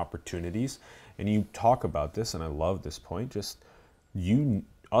 there's more opportunities. And you talk about this, and I love this point, just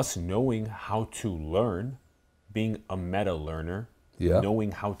us knowing how to learn, being a meta learner,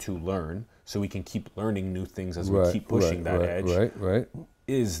 knowing how to learn so we can keep learning new things as we keep pushing that edge,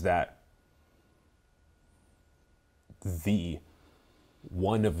 is that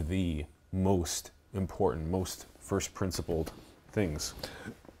one of the most important, most first principled things.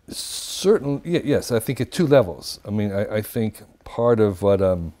 Certainly, yes. I think at two levels. I mean, I think part of what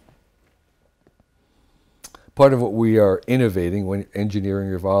we are innovating when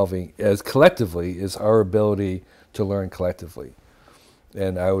engineering evolving as collectively is our ability to learn collectively.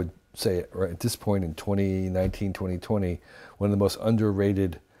 And I would say right at this point in 2019, 2020, one of the most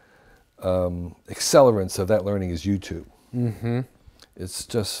underrated accelerants of that learning is YouTube. It's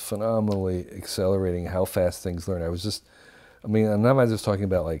just phenomenally accelerating how fast things learn. I'm not just talking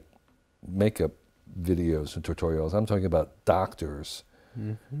about like makeup videos and tutorials. I'm talking about doctors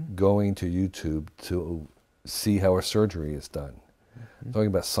going to YouTube to see how a surgery is done. I'm talking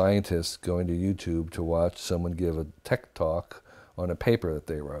about scientists going to YouTube to watch someone give a tech talk on a paper that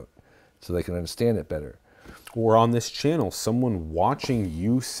they wrote so they can understand it better. Or on this channel, someone watching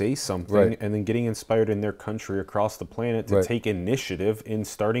you say something and then getting inspired in their country across the planet to take initiative in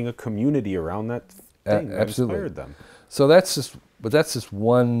starting a community around that thing that absolutely. inspired them. So that's just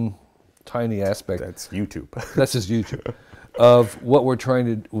one tiny aspect. That's YouTube. That's just YouTube of what we're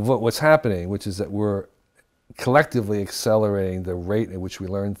trying to, what's happening, which is that we're collectively accelerating the rate at which we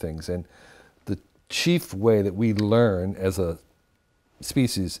learn things. And the chief way that we learn as a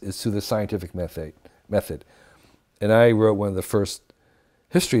species is through the scientific method. And I wrote one of the first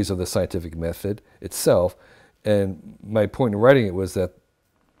histories of the scientific method itself. And my point in writing it was that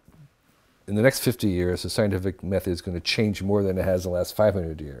in the next 50 years, the scientific method is going to change more than it has in the last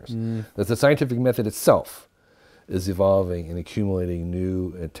 500 years. That the scientific method itself is evolving and accumulating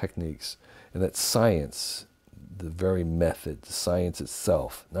new techniques. And that science, the very method, the science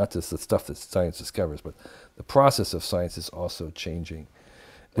itself, not just the stuff that science discovers, but the process of science is also changing.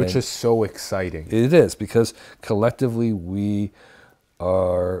 Which And is so exciting. it is, because collectively we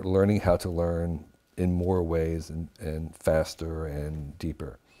are learning how to learn in more ways and faster and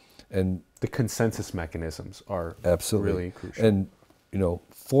deeper. And The consensus mechanisms are absolutely really crucial. And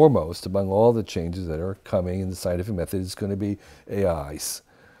foremost among all the changes that are coming in the scientific method is going to be AIs,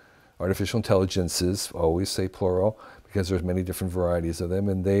 artificial intelligences. Always say plural because there's many different varieties of them,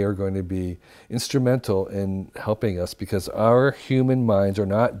 and they are going to be instrumental in helping us because our human minds are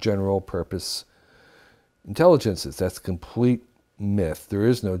not general purpose intelligences. That's complete myth. There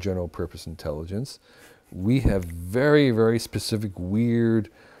is no general purpose intelligence. We have very, very specific, weird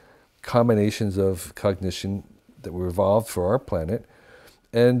combinations of cognition that were evolved for our planet,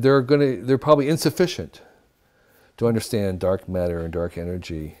 and they're probably insufficient to understand dark matter and dark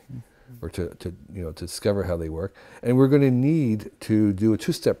energy, or to discover how they work. And we're going to need to do a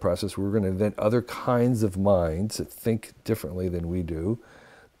two-step process where we're going to invent other kinds of minds that think differently than we do,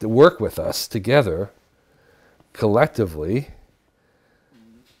 that work with us together collectively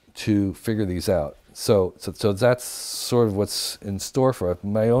to figure these out. So that's sort of what's in store for us.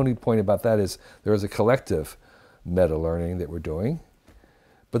 My only point about that is there is a collective meta-learning that we're doing,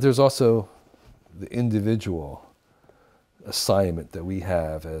 but there's also the individual assignment that we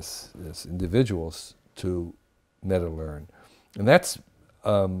have as individuals to meta-learn. And that's,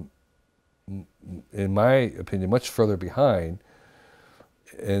 in my opinion, much further behind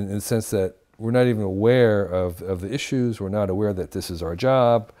in the sense that we're not even aware of the issues. We're not aware that this is our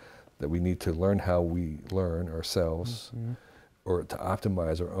job, that we need to learn how we learn ourselves, or to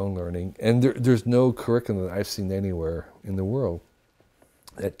optimize our own learning. And there's no curriculum that I've seen anywhere in the world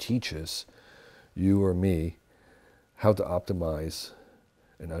that teaches you or me how to optimize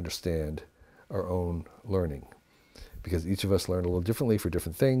and understand our own learning. Because each of us learn a little differently for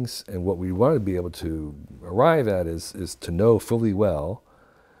different things, and what we want to be able to arrive at is to know fully well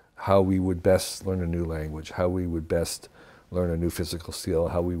how we would best learn a new language, how we would best learn a new physical skill,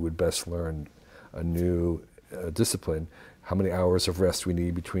 how we would best learn a new discipline, how many hours of rest we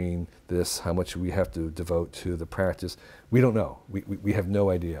need between this, how much we have to devote to the practice. We don't know. We have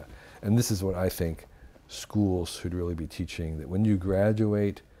no idea. And this is what I think schools should really be teaching, that when you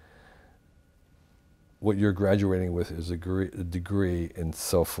graduate, what you're graduating with is a degree in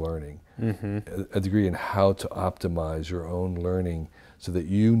self-learning, a degree in how to optimize your own learning so that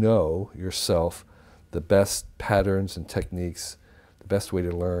you know yourself the best patterns and techniques, the best way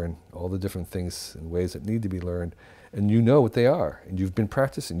to learn, all the different things and ways that need to be learned, and you know what they are. And you've been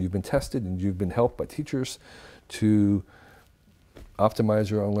practicing, you've been tested, and you've been helped by teachers to optimize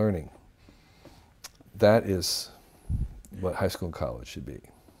your own learning. That is what high school and college should be.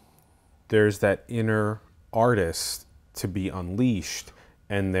 There's that inner artist to be unleashed,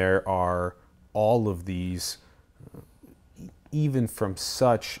 and there are all of these, even from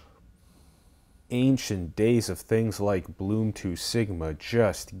such ancient days of things like Bloom 2 Sigma,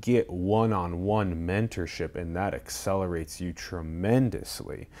 just get one-on-one mentorship, and that accelerates you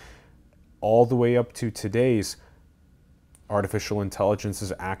tremendously. All the way up to today's artificial intelligence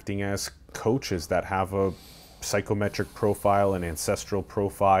is acting as coaches that have a psychometric profile, an ancestral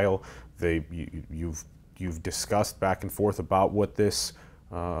profile. You've discussed back and forth about what this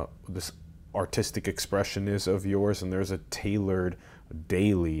this artistic expression is of yours, and there's a tailored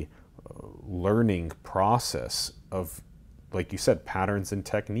daily learning process of, like you said, patterns and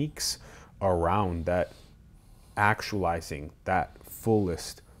techniques around that, actualizing that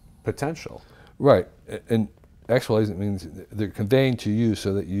fullest potential. Right, and actualizing means they're conveying to you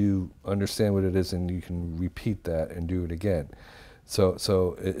so that you understand what it is and you can repeat that and do it again.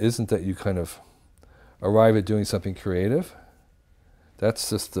 So it isn't that you kind of arrive at doing something creative. That's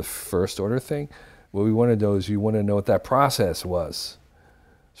just the first order thing. What we want to know is you want to know what that process was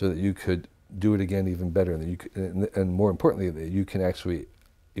so that you could do it again even better, and that you could, and more importantly, that you can actually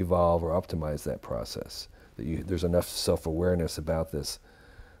evolve or optimize that process. That there's enough self-awareness about this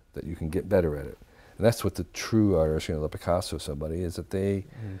that you can get better at it. And that's what the true artist, you know, the Picasso, somebody, is that they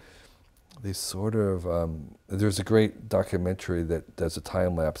sort of, there's a great documentary that does a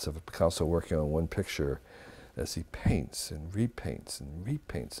time lapse of a Picasso working on one picture as he paints and repaints and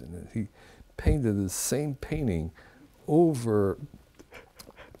repaints, and then he painted the same painting over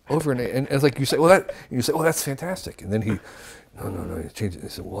and it's like you say, well, that's fantastic, and then he, no, he changed it. He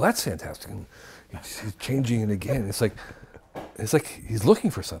said, well, that's fantastic, and he's changing it again. It's like he's looking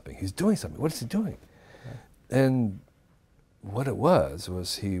for something. He's doing something. What is he doing? And what it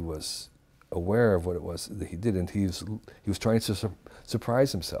was he was aware of what it was that he did, and he was trying to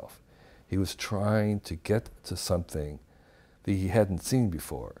surprise himself. He was trying to get to something that he hadn't seen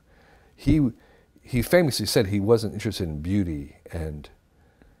before. He famously said he wasn't interested in beauty and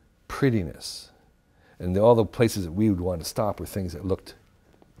prettiness, and all the places that we would want to stop were things that looked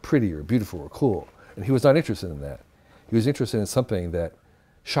pretty or beautiful or cool, and he was not interested in that. He was interested in something that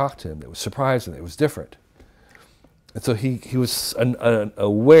shocked him, that was surprising, that was different. And so he was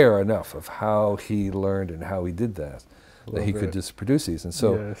aware enough of how he learned and how he did that he could just produce these. And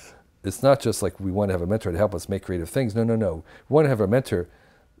so it's not just like we want to have a mentor to help us make creative things. No. We want to have a mentor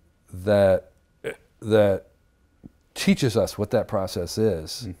that teaches us what that process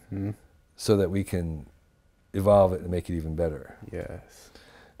is, so that we can evolve it and make it even better. Yes.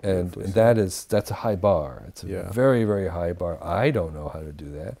 And that's a high bar. It's a very, very high bar. I don't know how to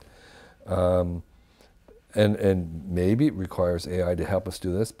do that. And maybe it requires AI to help us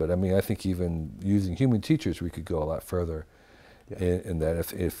do this, but I mean, I think even using human teachers, we could go a lot further in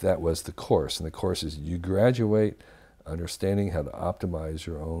that if that was the course. And the course is you graduate understanding how to optimize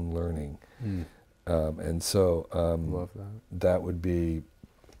your own learning. And so Love that would be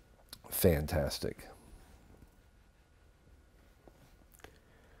fantastic.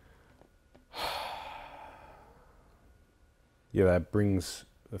 Yeah, that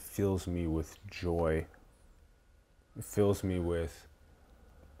fills me with joy. It fills me with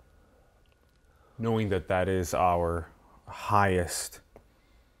knowing that is our highest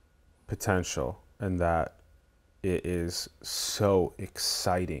potential, and that it is so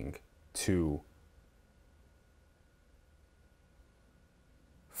exciting to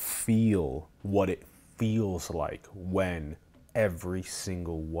feel what it feels like when every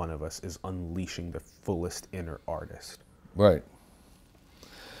single one of us is unleashing the fullest inner artist. Right.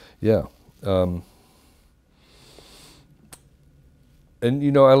 Yeah. And,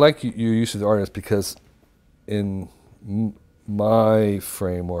 you know, I like your use of the artist because in my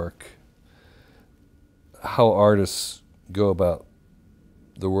framework, how artists go about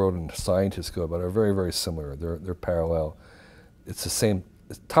the world and scientists go about it are very, very similar. They're parallel. It's the same,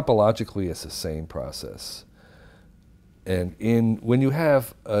 topologically it's the same process. And when you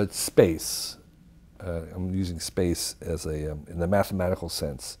have a space, I'm using space as in the mathematical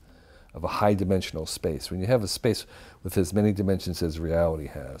sense of a high-dimensional space. When you have a space with as many dimensions as reality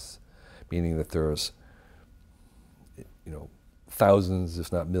has, meaning that there's, you know, thousands,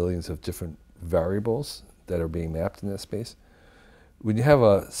 if not millions, of different variables that are being mapped in that space. When you have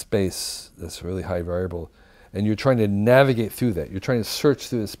a space that's really high variable, and you're trying to navigate through that, you're trying to search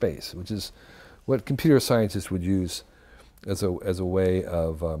through the space, which is what computer scientists would use as a way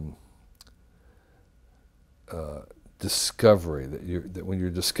of discovery, that when you're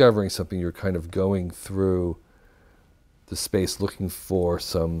discovering something, you're kind of going through the space looking for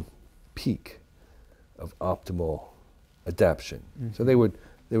some peak of optimal adaptation. So they would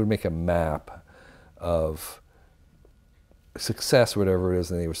make a map of success, whatever it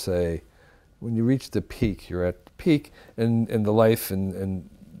is, and they would say, when you reach the peak, you're at the peak, and the life and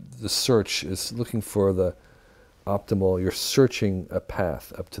the search is looking for the optimal, you're searching a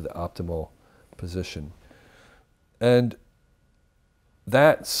path up to the optimal position. And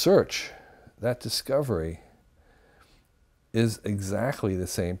that search, that discovery, is exactly the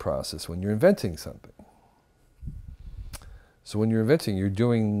same process when you're inventing something. So when you're inventing, you're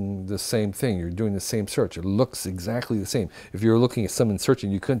doing the same thing. You're doing the same search. It looks exactly the same. If you were looking at someone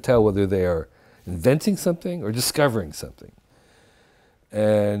searching, you couldn't tell whether they are inventing something or discovering something.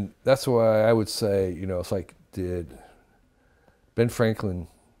 And that's why I would say, you know, it's like, did Ben Franklin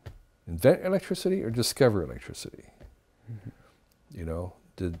invent electricity or discover electricity? You know,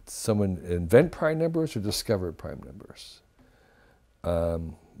 did someone invent prime numbers or discover prime numbers?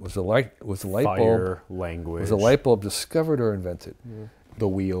 Was the light Fire, bulb language. Was the light bulb discovered or invented? The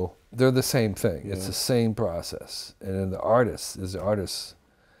wheel. They're the same thing. It's the same process. And then the artist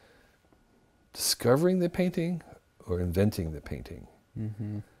discovering the painting or inventing the painting?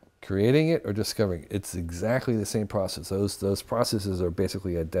 Creating it or discovering it? It's exactly the same process. Those processes are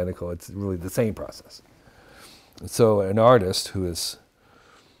basically identical. It's really the same process. And so an artist who is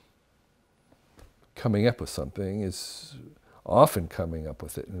coming up with something is often coming up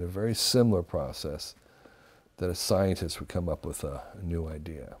with it in a very similar process that a scientist would come up with a new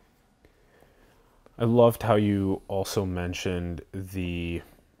idea. I loved how you also mentioned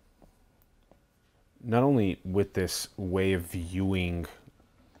not only with this way of viewing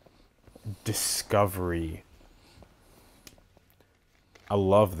discovery, I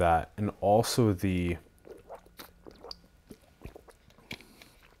love that, and also the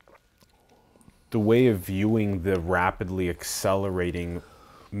way of viewing the rapidly accelerating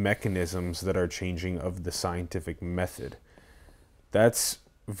mechanisms that are changing of the scientific method. That's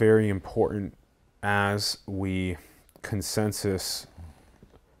very important as we consensus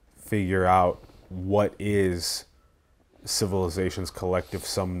figure out what is civilization's collective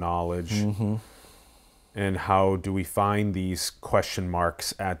some knowledge, and how do we find these question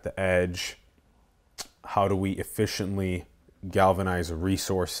marks at the edge? How do we efficiently galvanize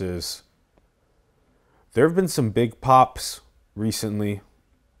resources? There have been some big pops recently.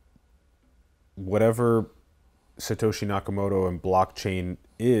 Whatever Satoshi Nakamoto and blockchain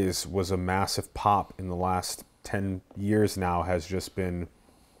was a massive pop in the last 10 years now, has just been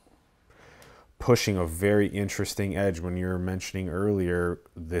pushing a very interesting edge. When you were mentioning earlier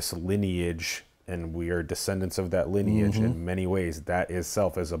this lineage, and we are descendants of that lineage in many ways, that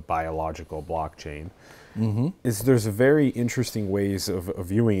itself is a biological blockchain. There's very interesting ways of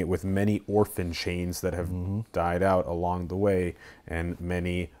viewing it, with many orphan chains that have died out along the way, and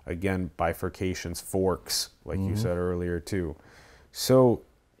many, again, bifurcations, forks, like you said earlier too. So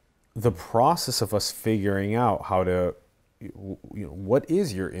the process of us figuring out how to, what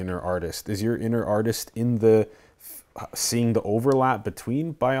is your inner artist? Is your inner artist in the seeing the overlap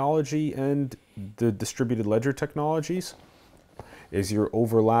between biology and the distributed ledger technologies? Is your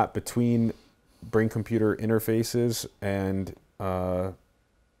overlap between brain-computer interfaces and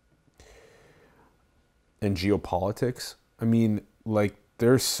geopolitics? I mean, like,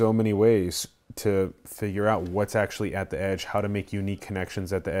 there's so many ways to figure out what's actually at the edge, how to make unique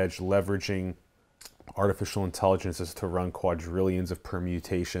connections at the edge, leveraging artificial intelligences to run quadrillions of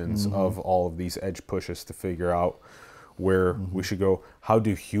permutations of all of these edge pushes to figure out where we should go. How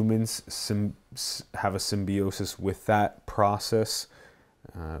do humans have a symbiosis with that process?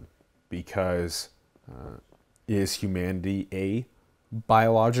 Because is humanity a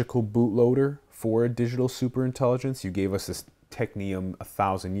biological bootloader for a digital superintelligence? You gave us this technium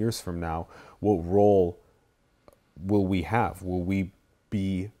 1,000 years from now. What role will we have? Will we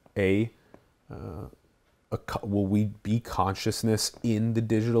be will we be consciousness in the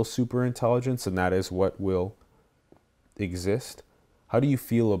digital superintelligence, and that is what will exist? How do you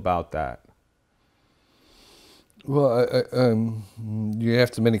feel about that? Well, you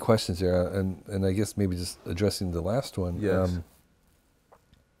asked many questions there, and I guess maybe just addressing the last one. Yes.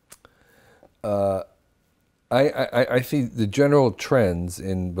 I think the general trends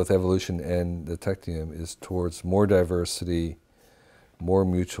in both evolution and the technium is towards more diversity, more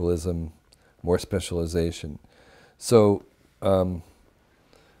mutualism, more specialization. So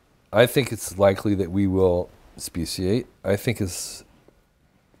I think it's likely that we will speciate. I think it's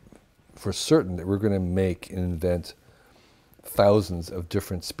for certain that we're going to make and invent thousands of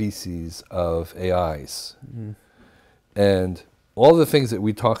different species of AIs. And all the things that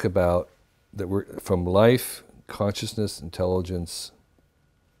we talk about, that we're from life, consciousness, intelligence,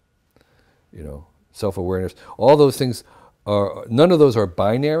 self-awareness, all those things are, none of those are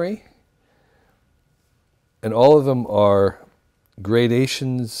binary, and all of them are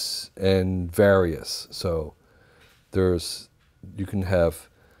gradations and various. So you can have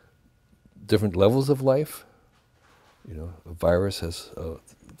different levels of life. A virus has a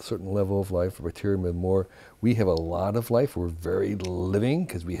certain level of life, a bacterium has more. We have a lot of life. We're very living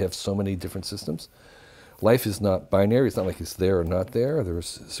because we have so many different systems. Life is not binary. It's not like it's there or not there.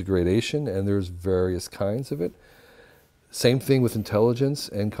 There's a gradation, and there's various kinds of it. Same thing with intelligence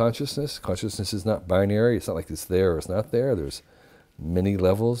and consciousness. Consciousness is not binary. It's not like it's there or it's not there. There's many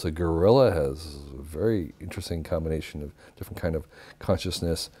levels. A gorilla has a very interesting combination of different kind of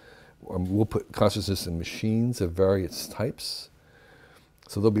consciousness. We'll put consciousness in machines of various types.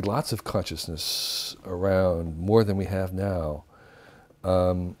 So there'll be lots of consciousness around, more than we have now.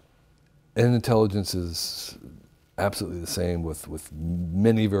 And intelligence is absolutely the same with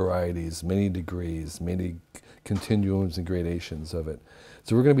many varieties, many degrees, many continuums and gradations of it.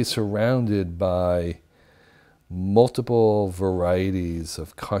 So we're going to be surrounded by multiple varieties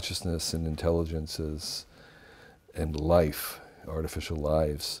of consciousness and intelligences and life, artificial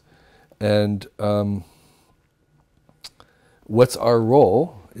lives. And what's our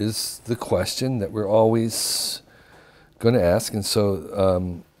role is the question that we're always going to ask. And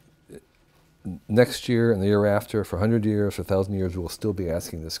so next year and the year after, for 100 years, for 1,000 years, we'll still be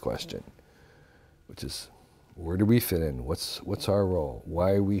asking this question, which is, where do we fit in? What's our role?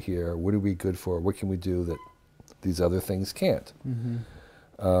 Why are we here? What are we good for? What can we do that these other things can't?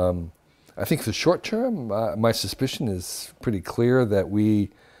 I think for the short term, my suspicion is pretty clear that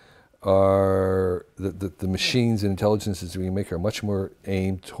we are, that the machines and intelligences we make are much more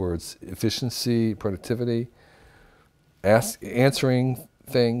aimed towards efficiency, productivity, answering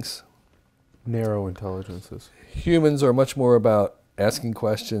things. Narrow intelligences. Humans are much more about asking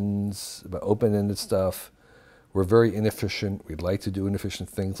questions, about open-ended stuff. We're very inefficient. We'd like to do inefficient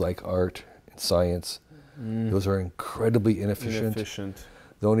things like art and science. Those are incredibly inefficient.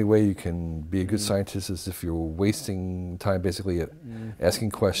 The only way you can be a good scientist is if you're wasting time basically at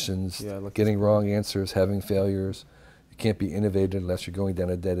asking questions, getting wrong answers, having failures. You can't be innovative unless you're going down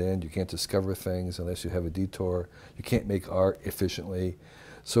a dead end. You can't discover things unless you have a detour. You can't make art efficiently.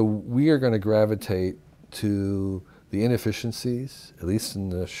 So we are going to gravitate to the inefficiencies, at least in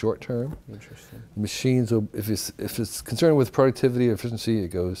the short term. Interesting. Machines will, if it's concerned with productivity or efficiency, it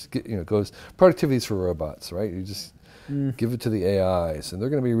goes productivity is for robots, right? You just give it to the AIs, and they're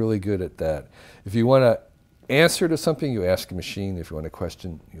going to be really good at that. If you want to answer to something, you ask a machine. If you want a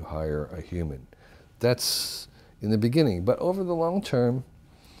question, you hire a human. That's in the beginning, but over the long term,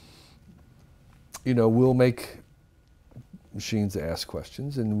 we'll make machines ask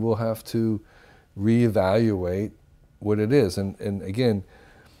questions, and we'll have to reevaluate what it is. And again,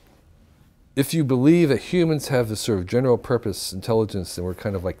 if you believe that humans have this sort of general purpose intelligence, then we're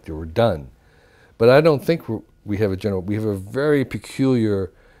kind of like, we're done. But I don't think we have a very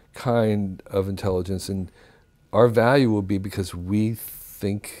peculiar kind of intelligence, and our value will be because we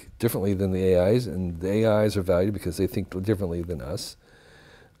think differently than the AIs, and the AIs are valued because they think differently than us.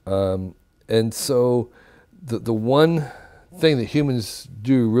 And so the one thing that humans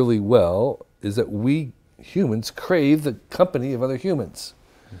do really well is that we humans crave the company of other humans.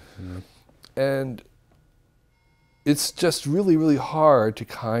 And it's just really, really hard to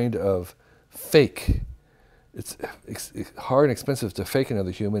kind of fake. It's hard and expensive to fake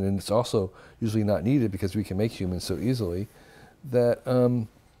another human, and it's also usually not needed because we can make humans so easily that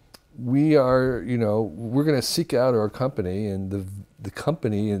we are, we're going to seek out our company, and the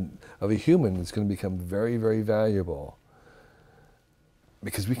company of a human is going to become very, very valuable.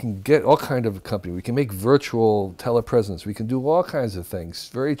 Because we can get all kind of company. We can make virtual telepresence. We can do all kinds of things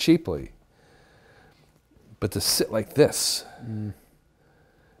very cheaply. But to sit like this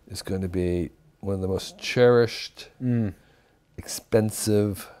is going to be one of the most cherished,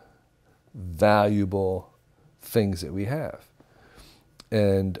 expensive, valuable things that we have.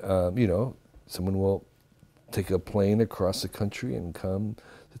 And, someone will take a plane across the country and come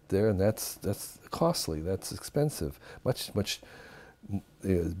there, and that's costly, that's expensive, much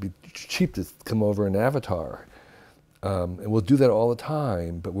it'd be cheap to come over an avatar. And we'll do that all the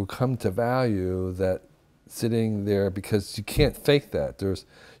time, but we'll come to value that sitting there, because you can't fake that. You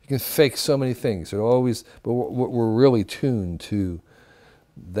can fake so many things. But we're really tuned to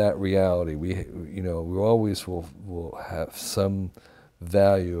that reality. We always will have some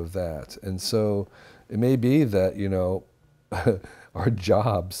value of that. And so it may be that, our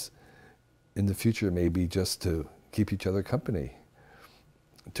jobs in the future may be just to keep each other company,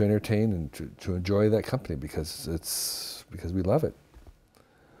 to entertain and to enjoy that company because we love it.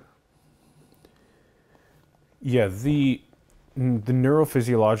 Yeah, the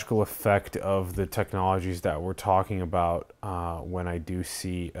neurophysiological effect of the technologies that we're talking about, when I do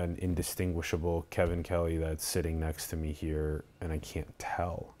see an indistinguishable Kevin Kelly that's sitting next to me here, and I can't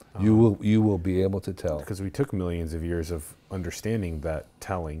tell. You will be able to tell. Because we took millions of years of understanding that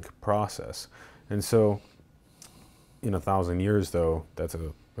telling process. And so in 1,000 years, though, that's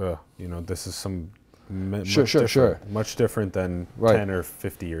this is much different than 10 or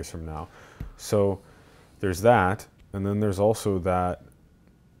 50 years from now. So there's that, and then there's also that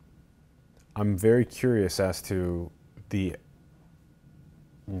I'm very curious as to the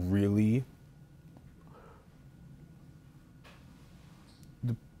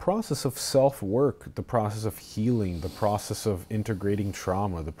process of self-work, the process of healing, the process of integrating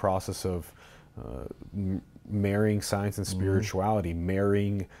trauma, the process of marrying science and spirituality,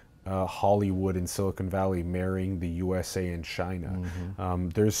 marrying Hollywood and Silicon Valley, marrying the USA and China.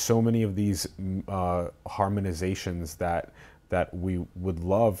 There's so many of these harmonizations that we would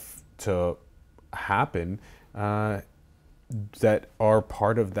love to happen that are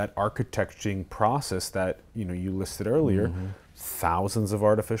part of that architecting process that you listed earlier. Thousands of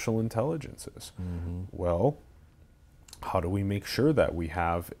artificial intelligences. Well, how do we make sure that we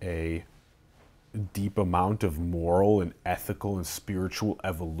have a deep amount of moral and ethical and spiritual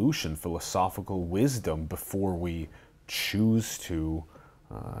evolution, philosophical wisdom, before we choose to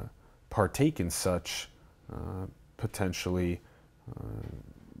partake in such potentially.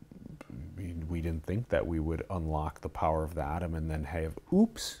 We didn't think that we would unlock the power of the atom and then have,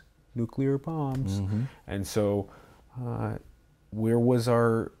 oops, nuclear bombs. And so, where was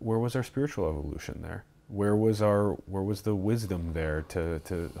our spiritual evolution there? Where was the wisdom there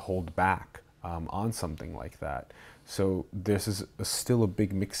to hold back on something like that? So this is still a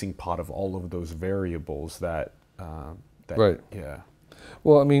big mixing pot of all of those variables that Right. Yeah.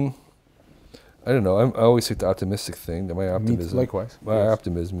 Well, I mean, I don't know. I always take the optimistic thing. That my optimism, likewise, my yes.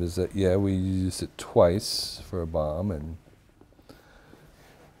 optimism is that we used it twice for a bomb, and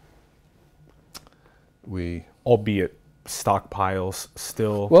we Albeit stockpiles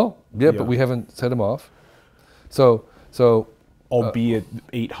still. but we haven't set them off. So albeit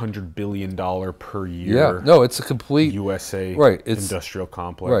 $800 billion per year. yeah, no, it's a complete USA right. It's industrial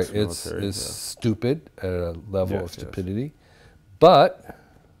complex. right. It's military, stupid at a level Yes, of yes. stupidity, but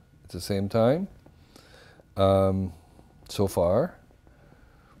at the same time, so far,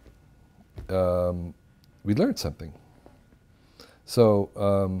 we learned something. So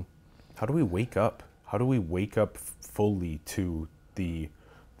How do we wake up? How do we wake up fully to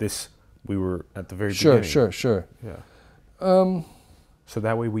this? We were at the very beginning. sure. Yeah. So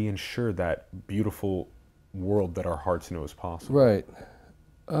that way we ensure that beautiful world that our hearts know is possible. Right.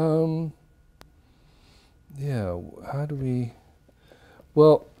 Yeah, how do we...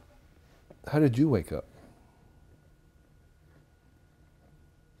 Well, how did you wake up?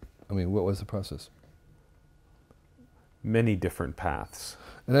 I mean, what was the process? Many different paths.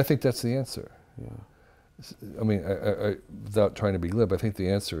 And I think that's the answer. Yeah. I mean, I without trying to be glib, I think the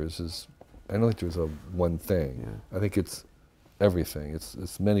answer is I don't think there's a one thing. Yeah. I think it's everything.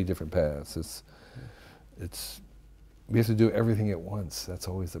 It's many different paths. It's we have to do everything at once. That's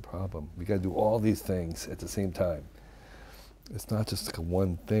always the problem. We got to do all these things at the same time. It's not just like a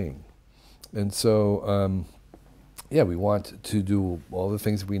one thing. And so, we want to do all the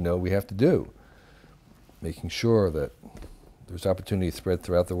things we know we have to do, making sure that there's opportunity spread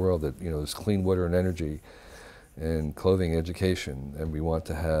throughout the world, that there's clean water and energy, and clothing, education, and we want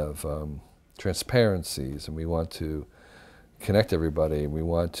to have transparencies, and we want to connect everybody, and we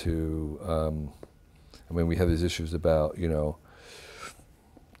want to. We have these issues about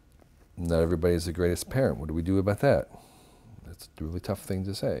not everybody's the greatest parent. What do we do about that? That's a really tough thing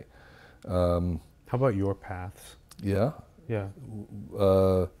to say. How about your paths? Yeah. Yeah.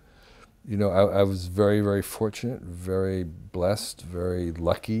 I was very, very fortunate, very blessed, very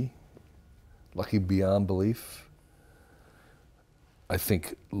lucky beyond belief. I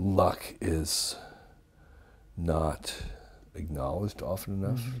think luck is not acknowledged often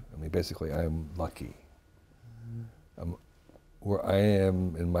enough. I mean, basically, I'm lucky. Where I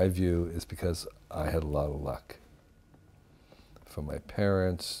am, in my view, is because I had a lot of luck. From my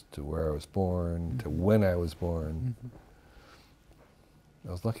parents, to where I was born, to when I was born.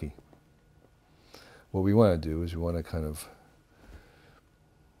 I was lucky. What we want to do is we want to kind of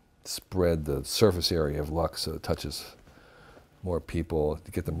spread the surface area of luck so it touches more people, to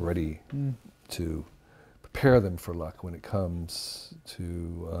get them ready to prepare them for luck when it comes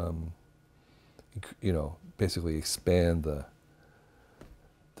to, basically expand the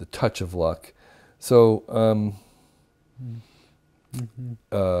touch of luck. So,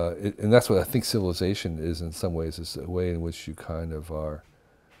 and that's what I think civilization is in some ways, is a way in which you kind of are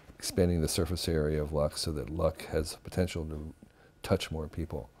expanding the surface area of luck so that luck has potential to touch more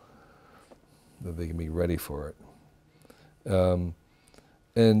people, that they can be ready for it.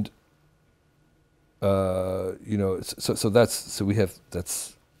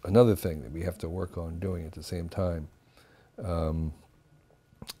 That's another thing that we have to work on doing at the same time,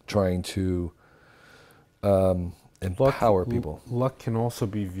 trying to empower people. Luck can also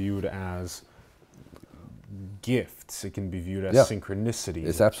be viewed as gifts. It can be viewed as synchronicity.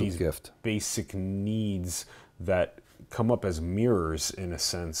 It's absolute These gift. Basic needs that come up as mirrors, in a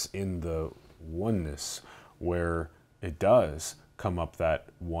sense, in the oneness, where it does come up that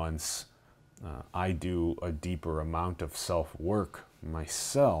once I do a deeper amount of self-work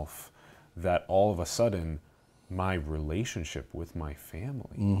myself, that all of a sudden my relationship with my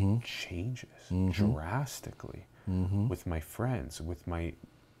family changes drastically, with my friends, with my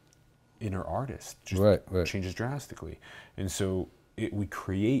inner artist, just changes drastically. And so we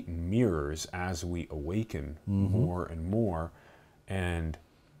create mirrors as we awaken more and more. And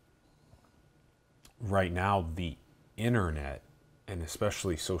right now, the internet, and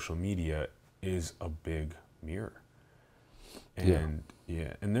especially social media, is a big mirror. And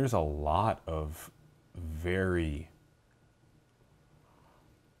yeah, and there's a lot of very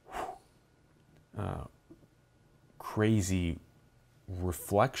crazy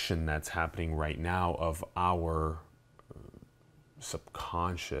reflection that's happening right now of our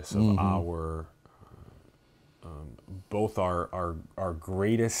subconscious, of our both our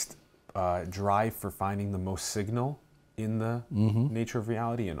greatest drive for finding the most signal in the nature of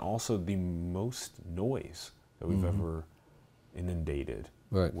reality, and also the most noise that we've ever inundated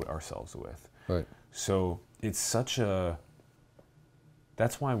Right. ourselves with. Right. So it's such a.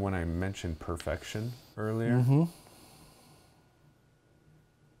 That's why when I mentioned perfection earlier,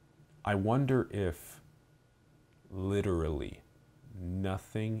 I wonder if literally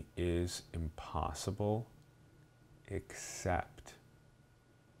nothing is impossible except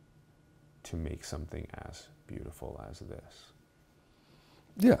to make something as beautiful as this.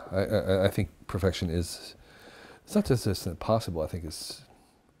 Yeah, I think perfection is, it's not just it's impossible, I think it's,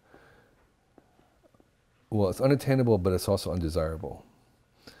 well, it's unattainable, but it's also undesirable.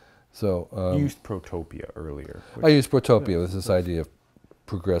 So You used protopia earlier. I use protopia as this idea of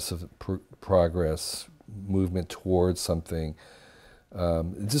progressive progress, movement towards something.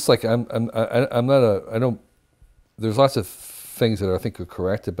 Just like I'm not a, I don't, there's lots of things that I think are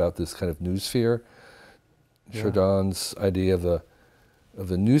correct about this kind of noosphere, Chardin's idea of the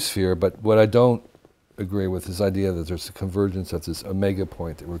noosphere, but what I don't agree with is the idea that there's a convergence of this omega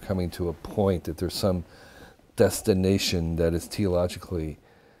point, that we're coming to a point, that there's some destination that is teleologically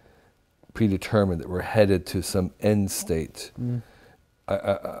predetermined, that we're headed to some end state.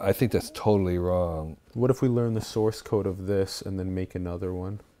 I think that's totally wrong. What if we learn the source code of this and then make another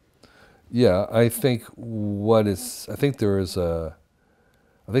one? Yeah, I think I think there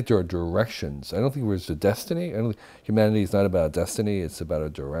are directions. I don't think there's a destiny. I don't think humanity is not about a destiny, it's about a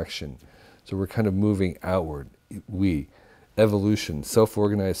direction. So we're kind of moving outward. Evolution,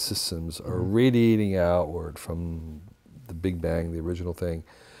 self-organized systems are radiating outward from the Big Bang, the original thing,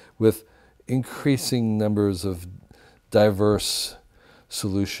 with increasing numbers of diverse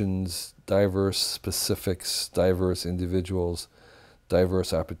solutions, diverse specifics, diverse individuals,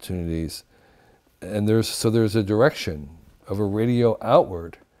 diverse opportunities. And there's a direction of a radio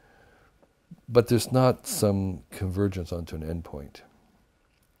outward, but there's not some convergence onto an endpoint.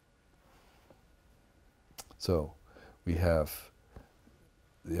 So we have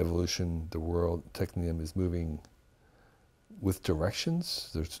the evolution, the world, technium is moving with directions.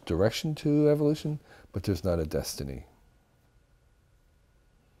 There's direction to evolution, but there's not a destiny.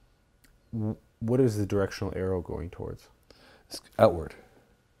 What is the directional arrow going towards? It's outward.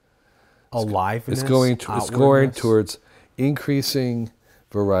 Aliveness. It's going towards increasing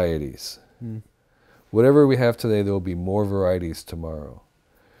varieties. Whatever we have today, there will be more varieties tomorrow.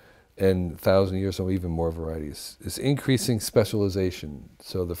 And 1,000 years, there'll be even more varieties. It's increasing specialization.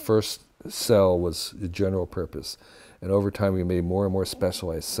 So the first cell was the general purpose. And over time, we made more and more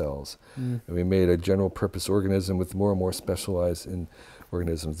specialized cells. And we made a general purpose organism with more and more specialized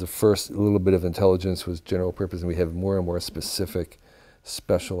organisms. The first little bit of intelligence was general purpose, and we have more and more specific,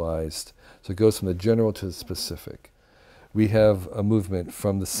 specialized. So it goes from the general to the specific. We have a movement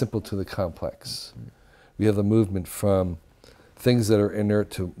from the simple to the complex. We have the movement from things that are inert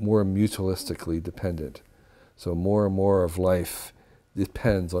to more mutualistically dependent. So more and more of life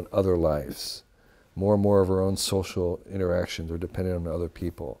depends on other lives. More and more of our own social interactions are dependent on other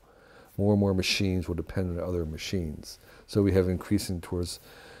people. More and more machines will depend on other machines. So we have increasing towards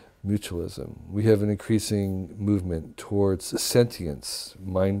mutualism. We have an increasing movement towards sentience,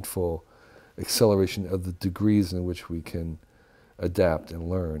 mindful acceleration of the degrees in which we can adapt and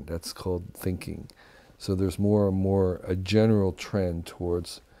learn. That's called thinking. So there's more and more a general trend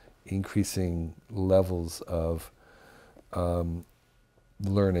towards increasing levels of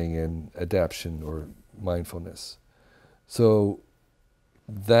learning and adaptation or mindfulness. So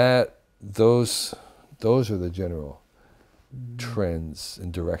those are the general trends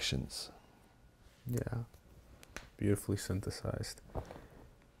and directions. Yeah. Beautifully synthesized.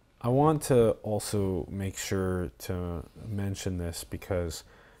 I want to also make sure to mention this because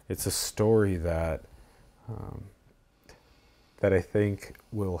it's a story that I think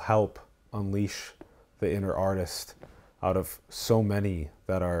will help unleash the inner artist out of so many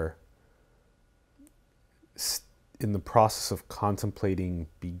that are in the process of contemplating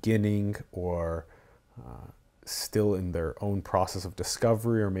beginning or still in their own process of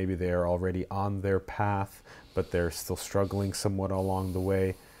discovery, or maybe they are already on their path, but they're still struggling somewhat along the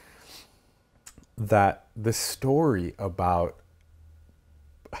way. That the story about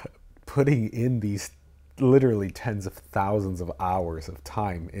putting in these literally tens of thousands of hours of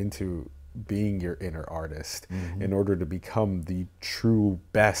time into being your inner artist in order to become the true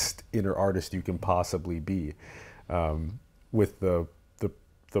best inner artist you can possibly be. With the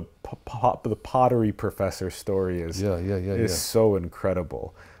pottery professor story is so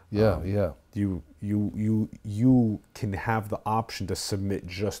incredible. Yeah. You can have the option to submit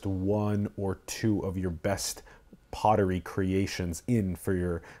just 1 or 2 of your best pottery creations in for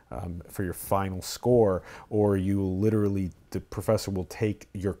your final score, or you literally, the professor will take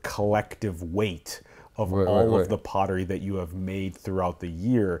your collective weight of all of the pottery that you have made throughout the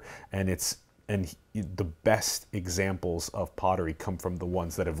year, and the best examples of pottery come from the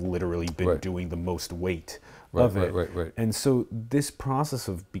ones that have literally been doing the most weight of it. Right. And so this process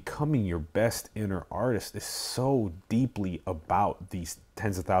of becoming your best inner artist is so deeply about these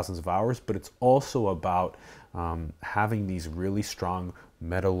tens of thousands of hours, but it's also about having these really strong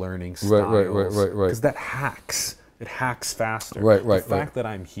meta learning styles. Because that hacks. It hacks faster. The fact that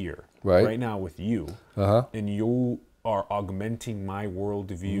I'm here right now with you, and you are augmenting my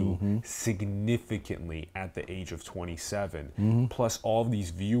worldview significantly at the age of 27, plus all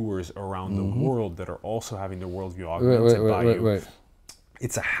these viewers around the world that are also having their worldview augmented by you.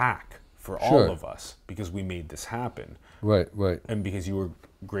 It's a hack for all of us because we made this happen. And because you were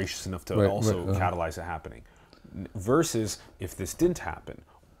gracious enough to also catalyze it happening. Versus if this didn't happen,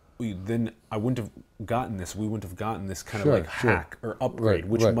 then I wouldn't have gotten this. We wouldn't have gotten this kind of like hack or upgrade,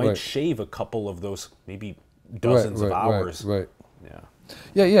 which might shave a couple of those maybe dozens of hours. Yeah.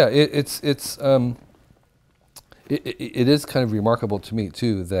 It is kind of remarkable to me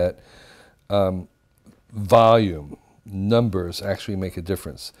too that volume, numbers actually make a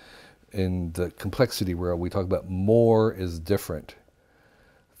difference. In the complexity world, we talk about more is different.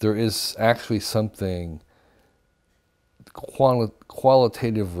 There is actually something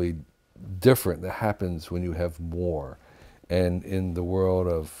qualitatively different that happens when you have more. And in the world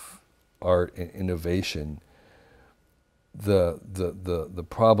of art and innovation, the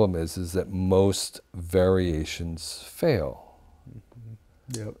problem is that most variations fail.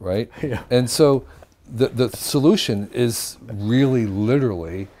 Right? And so the solution is really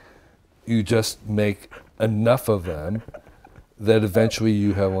literally you just make enough of them that eventually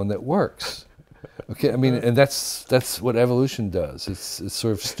you have one that works. Okay, I mean, and that's what evolution does. It's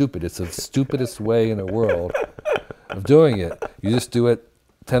sort of stupid. It's the stupidest way in the world of doing it. You just do it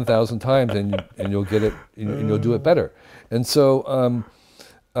 10,000 times, and you'll get it, and you'll do it better. And so,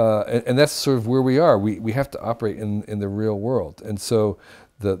 and that's sort of where we are. We have to operate in the real world. And so,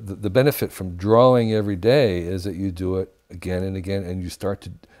 the benefit from drawing every day is that you do it again and again, and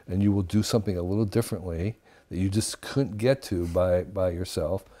you will do something a little differently that you just couldn't get to by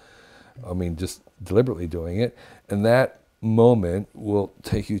yourself. I mean, just deliberately doing it. And that moment will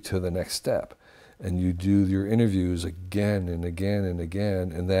take you to the next step. And you do your interviews again and again and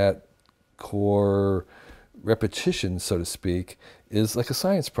again. And that core repetition, so to speak, is like a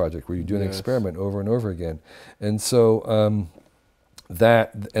science project where you do an experiment over and over again. And so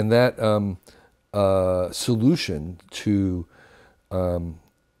that solution to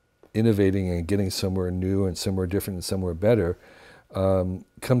innovating and getting somewhere new and somewhere different and somewhere better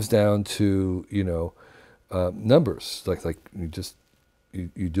comes down to numbers. Like you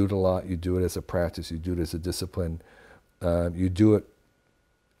do it a lot. You do it as a practice. You do it as a discipline. You do it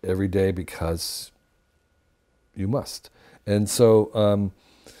every day because you must. And so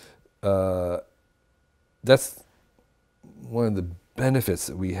that's one of the benefits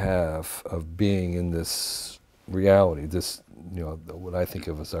that we have of being in this reality. This what I think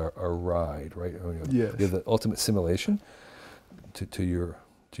of as our ride, right? You have the ultimate simulation. To your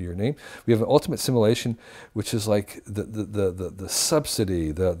name, we have an ultimate simulation, which is like the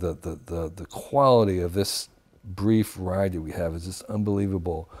subsidy, the quality of this brief ride that we have is just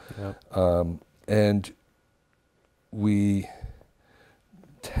unbelievable, and we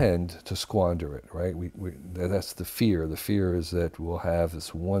tend to squander it, right? That's the fear. The fear is that we'll have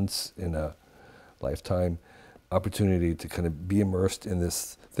this once in a lifetime opportunity to kind of be immersed in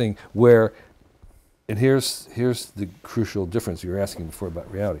this thing where. And here's the crucial difference you were asking before about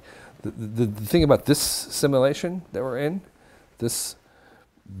reality. The thing about this simulation that we're in, this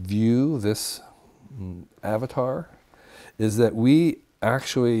view, this avatar, is that we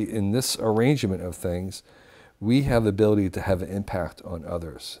actually, in this arrangement of things, we have the ability to have an impact on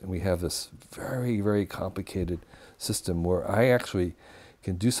others. And we have this very, very complicated system where I actually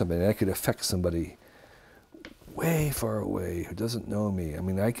can do something and I could affect somebody way far away who doesn't know me. I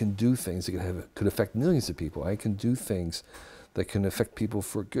mean, I can do things that could affect millions of people. I can do things that can affect people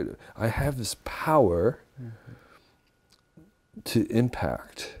for good. I have this power to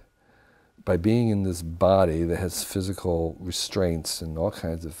impact by being in this body that has physical restraints and all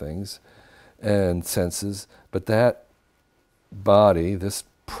kinds of things. and senses, but that body, this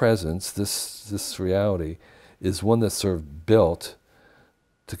presence, this reality, is one that's sort of built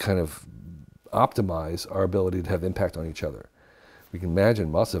to kind of optimize our ability to have impact on each other. We can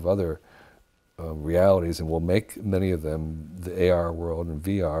imagine lots of other realities, and we'll make many of them the AR world and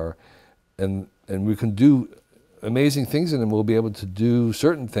VR, and we can do amazing things in them. We'll be able to do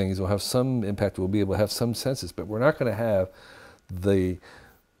certain things. We'll have some impact. We'll be able to have some senses, but we're not going to have the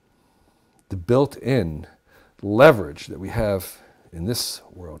built-in leverage that we have in this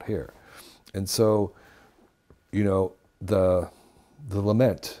world here. And so, you know, the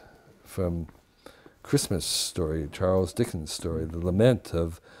lament from Christmas Story, Charles Dickens' story, the lament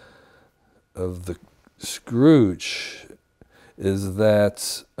of the Scrooge is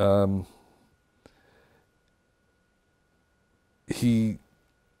that he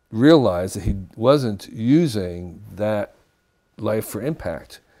realized that he wasn't using that life for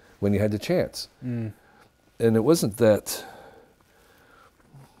impact when he had the chance. And it wasn't that,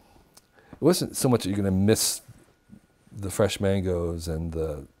 it wasn't so much that you're going to miss the fresh mangoes and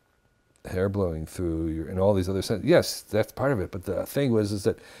the hair blowing through your, and all these other senses. Yes, that's part of it. But the thing was is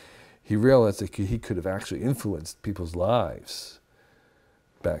that he realized that he could have actually influenced people's lives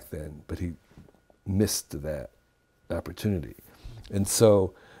back then, but he missed that opportunity. And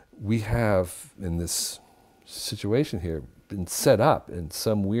so we have, in this situation here, been set up in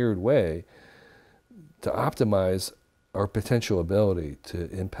some weird way to optimize our potential ability to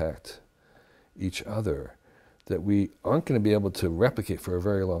impact each other that we aren't going to be able to replicate for a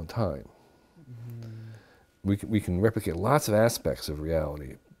very long time. We can replicate lots of aspects of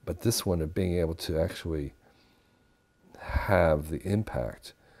reality, but this one of being able to actually have the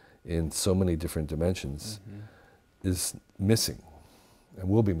impact in so many different dimensions is missing, and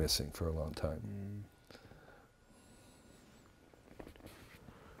will be missing for a long time.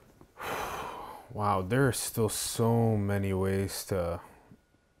 Wow, there are still so many ways to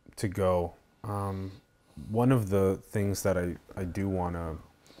go. One of the things that I do want to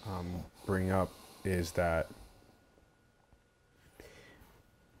bring up is that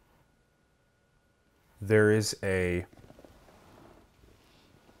there is a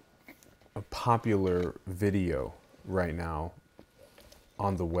popular video right now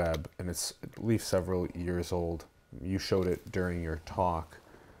on the web, and it's, I believe, several years old. You showed it during your talk.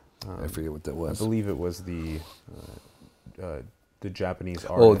 I forget what that I was. believe it was the Japanese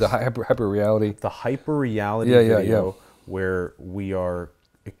artist. Oh, the hyper reality. The hyper reality Yeah, yeah, video where we are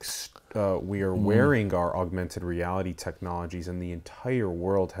wearing our augmented reality technologies, and the entire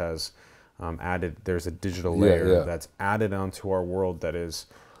world has added. There's a digital layer that's added onto our world that is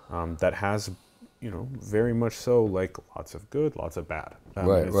that has, you know, very much so, like, lots of good, lots of bad.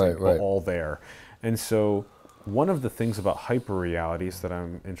 Right. All there. And so one of the things about hyper realities that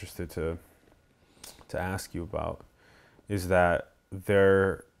I'm interested to ask you about is that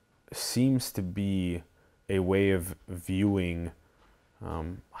there seems to be a way of viewing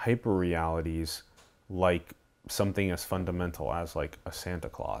hyper realities like something as fundamental as, like, a Santa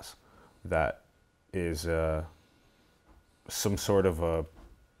Claus that is some sort of a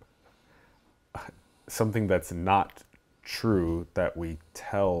something that's not true that we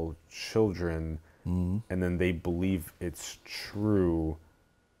tell children, and then they believe it's true,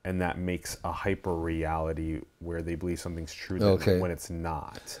 and that makes a hyper reality where they believe something's true when it's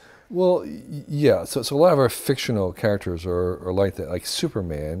not. Well, yeah. So a lot of our fictional characters are like that. Like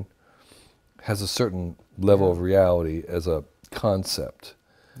Superman has a certain level of reality as a concept.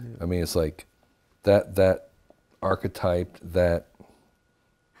 I mean, it's like that archetype, that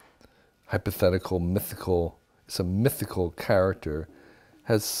hypothetical, mythical, it's a mythical character,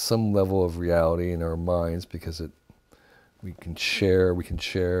 has some level of reality in our minds because we can share,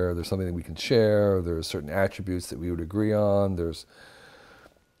 there's something that we can share, there's certain attributes that we would agree on, there's,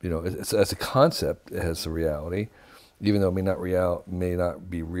 you know, it's, as a concept, it has a reality, even though it may not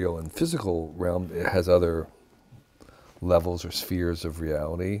be real in physical realm, it has other levels or spheres of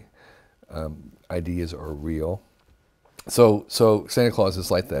reality. Ideas are real. So Santa Claus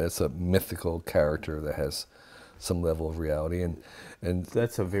is like that. It's a mythical character that has some level of reality, and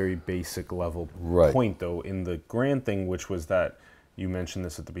that's a very basic level point, though, in the grand thing, which was that you mentioned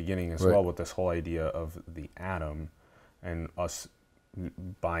this at the beginning as well, with this whole idea of the atom and us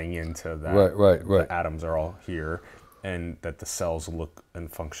buying into that. The atoms are all here, and that the cells look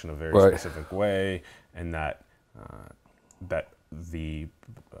and function a very specific way, and that that the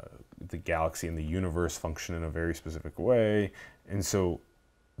galaxy and the universe function in a very specific way. And so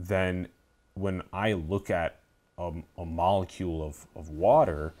then when I look at a molecule of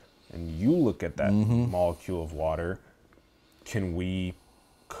water, and you look at that molecule of water, can we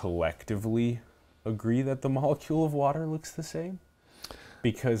collectively agree that the molecule of water looks the same?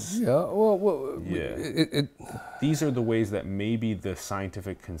 Because Yeah, well Yeah. it these are the ways that maybe the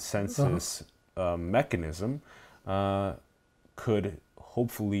scientific consensus mechanism could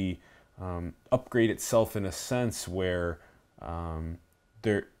hopefully upgrade itself in a sense where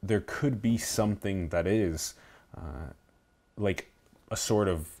there could be something that is like a sort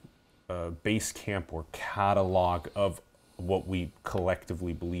of base camp or catalog of what we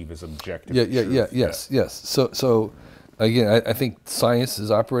collectively believe is objective. truth. yes. So again, I think science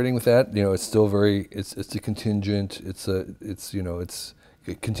is operating with that. You know, it's still very, it's a contingent, it's a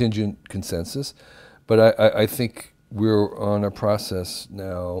contingent consensus. But I think we're on a process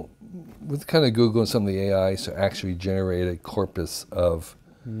now with kind of Google and some of the AIs to actually generate a corpus of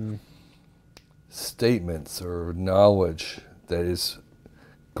statements or knowledge that is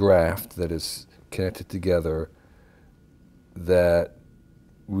graphed, that is connected together, that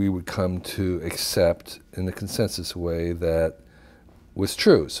we would come to accept in a consensus way that was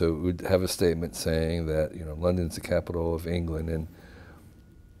true. So it would have a statement saying that, you know, London's the capital of England, and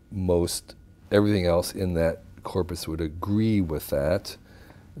most everything else in that corpus would agree with that.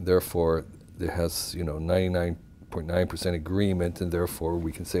 Therefore, there has, you know, 99.9% agreement, and therefore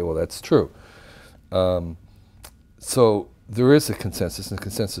we can say, well, that's true. So there is a consensus, and the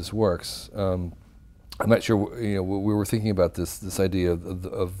consensus works. I'm not sure, you know, we were thinking about this idea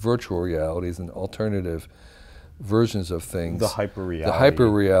of virtual realities and alternative versions of things. The hyperreality. The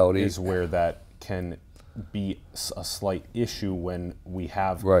hyperreality is where that can be a slight issue when we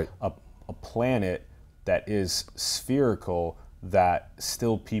have Right. a planet that is spherical that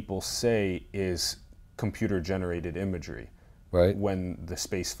still people say is computer generated imagery, right? when the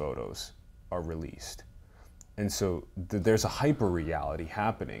space photos are released. And so there's a hyperreality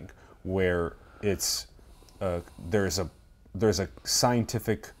happening where it's there's a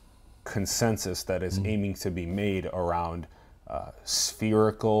scientific consensus that is aiming to be made around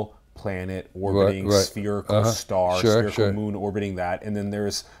spherical planet orbiting right. spherical star, Sure, spherical sure. moon orbiting that, and then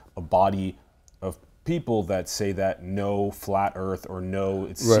there's a body of people that say that no, flat Earth, or no,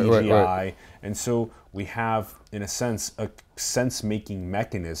 it's Right, CGI. right. And so we have, in a sense, a sense-making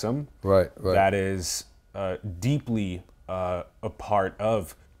mechanism Right. that is deeply a part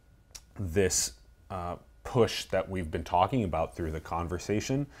of this push that we've been talking about through the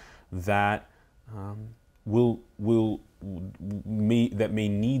conversation that may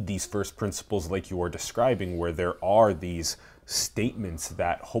need these first principles like you are describing, where there are these statements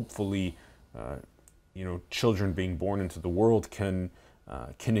that hopefully children being born into the world can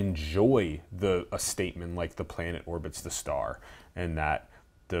enjoy a statement like the planet orbits the star, and that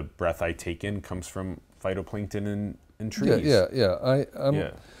the breath I take in comes from phytoplankton and trees. Yeah.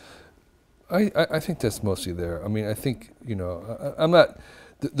 I think that's mostly there. I mean, I think, I'm not.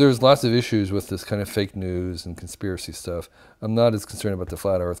 There's lots of issues with this kind of fake news and conspiracy stuff. I'm not as concerned about the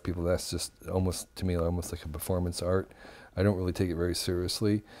flat Earth people. That's just almost, to me, almost like a performance art. I don't really take it very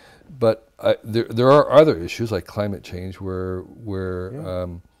seriously. But there are other issues like climate change where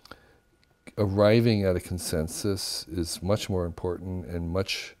arriving at a consensus is much more important and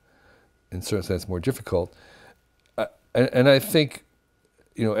much, in certain sense, more difficult. And I think,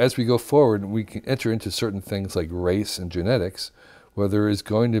 as we go forward, we can enter into certain things like race and genetics, where there is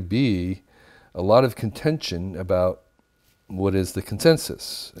going to be a lot of contention about what is the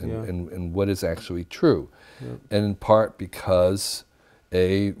consensus and what is actually true. Yeah. And in part because,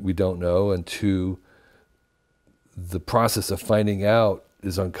 A, we don't know, and two, the process of finding out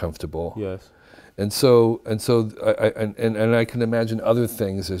is uncomfortable. Yes. And so I can imagine other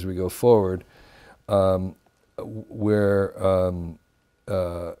things as we go forward, where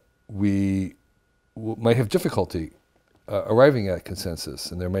we might have difficulty arriving at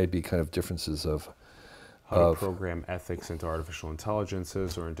consensus, and there may be kind of differences of how to program ethics into artificial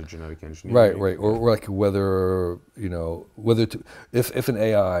intelligences or into genetic engineering. Right, or like whether to, if an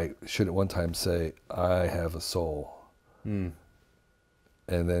AI should at one time say, "I have a soul," and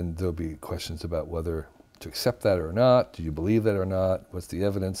then there'll be questions about whether to accept that or not. Do you believe that or not? What's the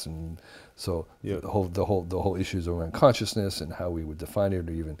evidence? And so the whole issues around consciousness and how we would define it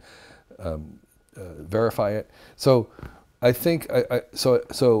or even verify it. So I think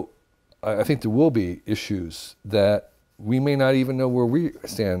I think there will be issues that we may not even know where we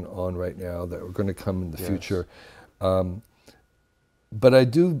stand on right now that are going to come in the future. But I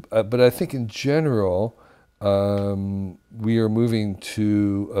think in general we are moving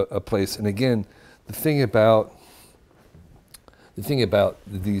to a place. And again, the thing about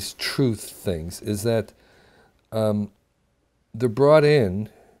these truth things is that they're brought in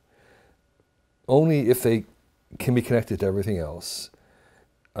only if they can be connected to everything else,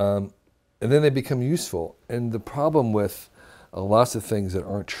 and then they become useful. And the problem with lots of things that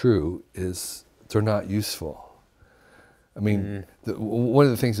aren't true is they're not useful. I mean, one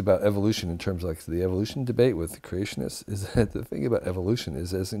of the things about evolution, in terms of like the evolution debate with the creationists, is that the thing about evolution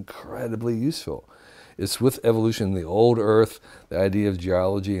is that it's incredibly useful. It's with evolution, the old Earth, the idea of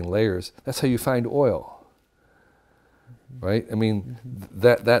geology and layers. That's how you find oil, right? I mean,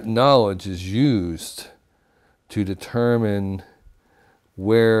 that knowledge is used to determine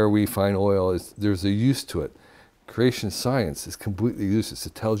where we find oil. There's a use to it. Creation science is completely useless.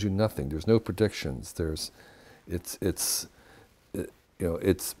 It tells you nothing. There's no predictions. It's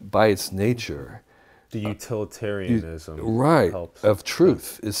by its nature. The utilitarianism Right, helps. of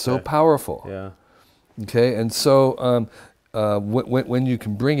truth is so powerful. Yeah. Okay, and so when you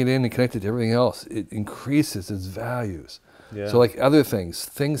can bring it in and connect it to everything else, it increases its values. Yeah. So like other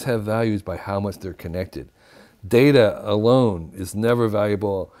things have values by how much they're connected. Data alone is never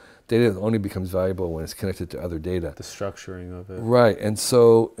valuable. Data only becomes valuable when it's connected to other data. The structuring of it. Right, and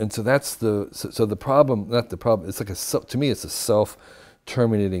so that's the problem. Not the problem. It's like to me, it's a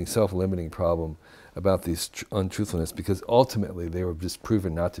self-terminating, self-limiting problem about these untruthfulness, because ultimately they were just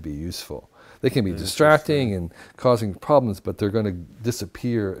proven not to be useful. They can be distracting and causing problems, but they're going to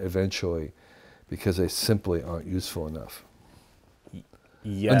disappear eventually because they simply aren't useful enough.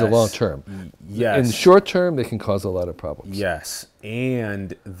 Yes. In the long term. Yes. In the short term, they can cause a lot of problems. Yes,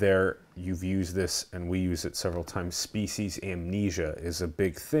 and you've used this, and we use it several times. Species amnesia is a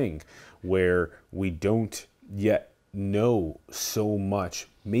big thing, where we don't yet know so much,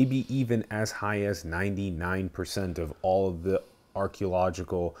 maybe even as high as 99% of all of the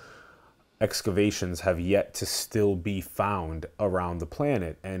archaeological excavations have yet to still be found around the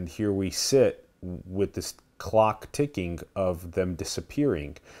planet. And here we sit with this clock ticking of them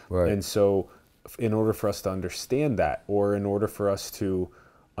disappearing. Right. And so in order for us to understand that, or in order for us to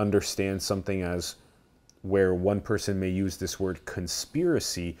understand something as where one person may use this word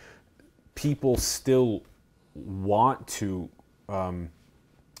conspiracy, people still want to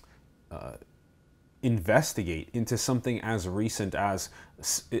investigate into something as recent as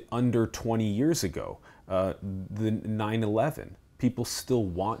under 20 years ago, the 9/11. People still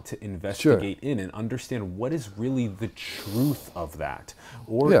want to investigate in and understand what is really the truth of that.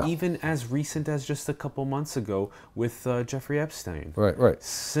 Or even as recent as just a couple months ago with Jeffrey Epstein. Right.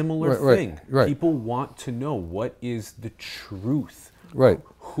 Similar thing. Right. People want to know what is the truth. Right.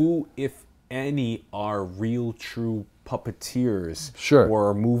 Who, if any, are real, true puppeteers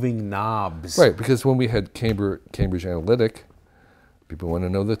or moving knobs. Right, because when we had Cambridge Analytic, people want to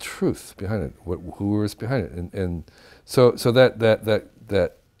know the truth behind it, who was behind it, and so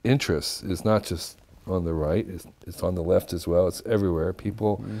that interest is not just on the right; it's on the left as well. It's everywhere.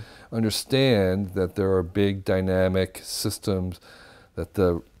 People understand that there are big dynamic systems, that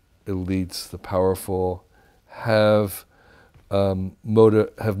the elites, the powerful, have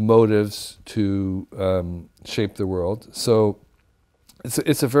motives to shape the world. So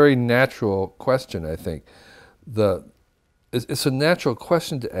it's a very natural question, I think. It's a natural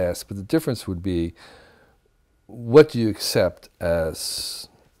question to ask, but the difference would be, what do you accept as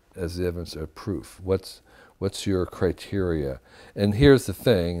the evidence or proof? What's your criteria? And here's the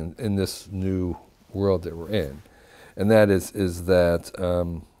thing in this new world that we're in, and that is that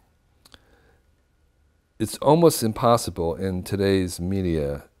it's almost impossible in today's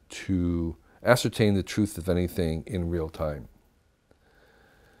media to ascertain the truth of anything in real time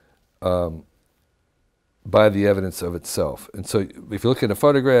by the evidence of itself. And so if you look at a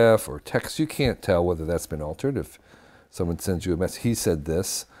photograph or text, you can't tell whether that's been altered. If someone sends you a message, he said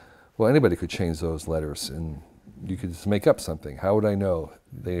this, well, anybody could change those letters and you could just make up something. How would I know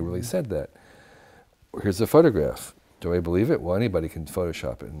they really said that? Here's a photograph. Do I believe it? Well, anybody can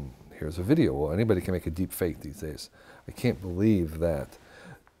Photoshop it. And here's a video. Well, anybody can make a deep fake these days. I can't believe that.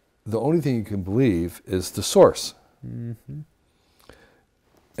 The only thing you can believe is the source.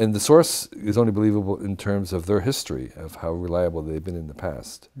 And the source is only believable in terms of their history, of how reliable they've been in the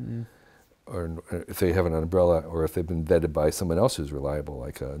past. Or if they have an umbrella, or if they've been vetted by someone else who's reliable,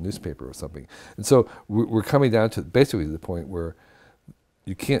 like a newspaper or something. And so we're coming down to basically the point where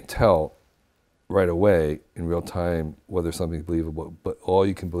you can't tell right away in real time whether something's believable, but all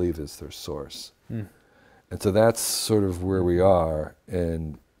you can believe is their source. And so that's sort of where we are,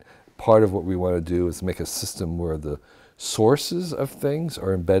 and part of what we want to do is make a system where the sources of things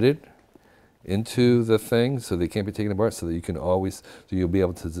are embedded into the thing, so they can't be taken apart, so that you can always, so you'll be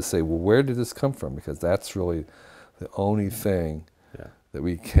able to just say, well, where did this come from? Because that's really the only thing that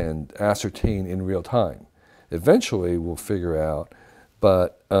we can ascertain in real time. Eventually we'll figure out,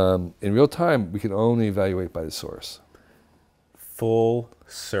 but in real time we can only evaluate by the source. full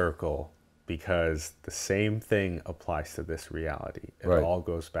circle, because the same thing applies to this reality. It Right. all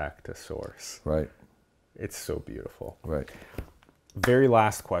goes back to source. Right. It's so beautiful. Right. Very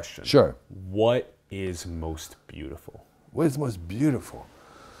last question. Sure. What is most beautiful? What is most beautiful?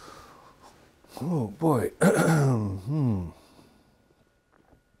 Oh boy.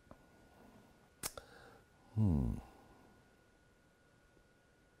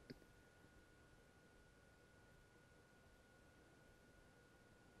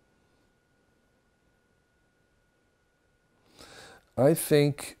 I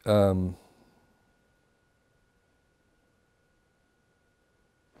think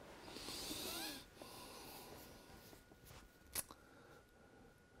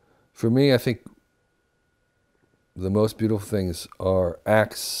for me, I think the most beautiful things are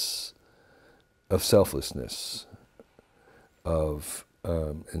acts of selflessness, of,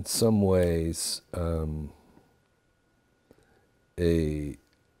 in some ways, a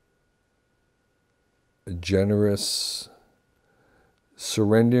generous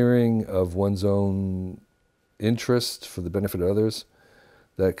surrendering of one's own interest for the benefit of others.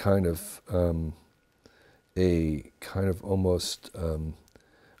 That kind of a kind of almost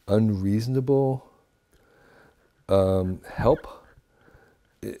unreasonable help.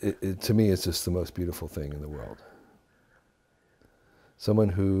 To me, it's just the most beautiful thing in the world. Someone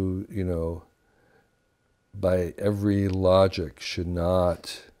who, you know, by every logic should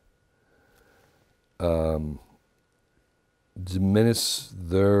not diminish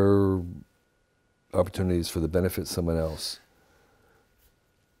their opportunities for the benefit of someone else.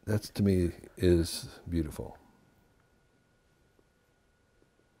 That, to me, is beautiful.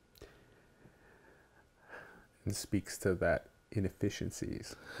 It speaks to that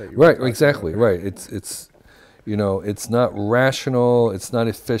inefficiencies that you were Right, talking exactly, about. right. It's you know, it's not rational, it's not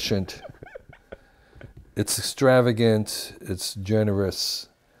efficient, it's extravagant, it's generous,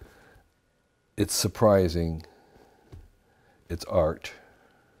 it's surprising, it's art,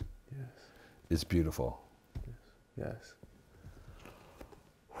 Yes. it's beautiful. Yes.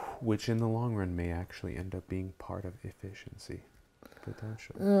 Which in the long run may actually end up being part of efficiency,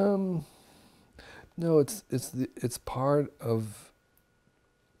 potentially. No, it's part of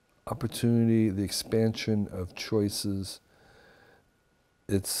opportunity, the expansion of choices.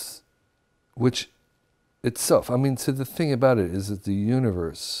 It's which itself. I mean, so the thing about it is that the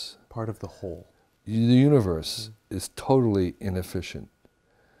universe Part of the whole. is totally inefficient,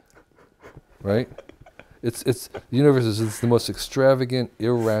 right? It's the universe is the most extravagant,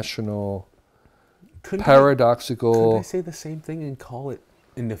 irrational, Couldn't paradoxical. I say the same thing and call it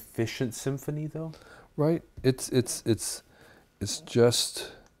an efficient symphony, though? Right? It's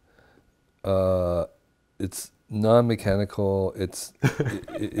just it's non-mechanical. It's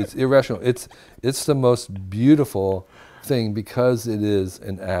irrational. It's the most beautiful thing because it is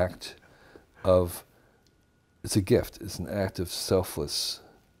an act of. It's a gift. It's an act of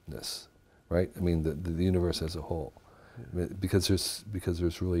selflessness, right? I mean, the universe as a whole, I mean, because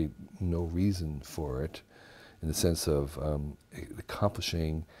there's really no reason for it, in the sense of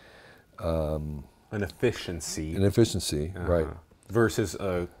accomplishing. An efficiency. An efficiency, right? Versus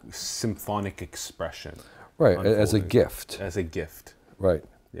a symphonic expression. Right, as a unfolding. gift, As a gift. right?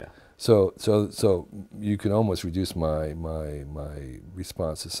 Yeah. So you can almost reduce my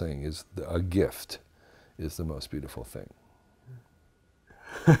response to saying a gift is the most beautiful thing.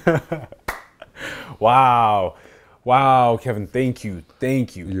 Wow. Wow, Kevin, thank you.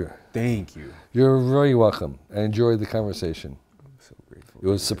 Thank you. You're- Thank you. You're very welcome. I enjoyed the conversation. I'm so grateful. It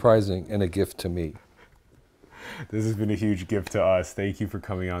was surprising and a gift to me. This has been a huge gift to us. Thank you for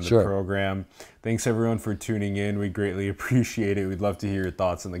coming on the Sure. program. Thanks everyone for tuning in. We greatly appreciate it. We'd love to hear your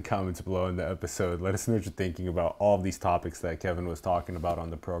thoughts in the comments below in the episode. Let us know what you're thinking about all of these topics that Kevin was talking about on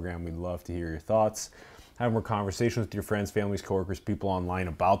the program. We'd love to hear your thoughts. Have more conversations with your friends, families, coworkers, people online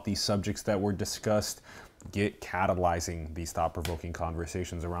about these subjects that were discussed. Get catalyzing these thought-provoking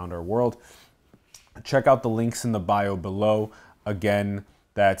conversations around our world. Check out the links in the bio below. Again,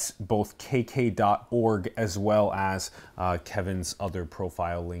 that's both kk.org as well as Kevin's other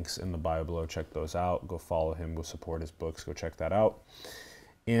profile links in the bio below. Check those out. Go follow him. Go support his books. Go check that out.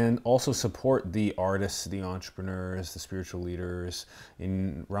 And also support the artists, the entrepreneurs, the spiritual leaders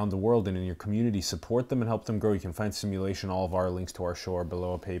around the world and in your community. Support them and help them grow. You can find Simulation, all of our links to our show are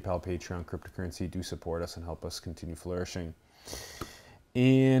below. PayPal, Patreon, cryptocurrency. Do support us and help us continue flourishing.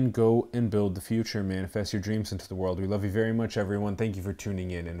 And go and build the future. Manifest your dreams into the world. We love you very much, everyone. Thank you for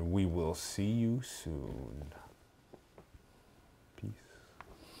tuning in, and we will see you soon. Peace.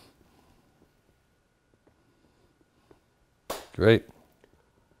 Great.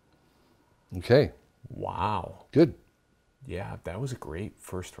 Okay, Wow. good. Yeah, that was a great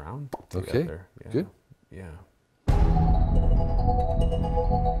first round Okay, together. Yeah. good. Yeah.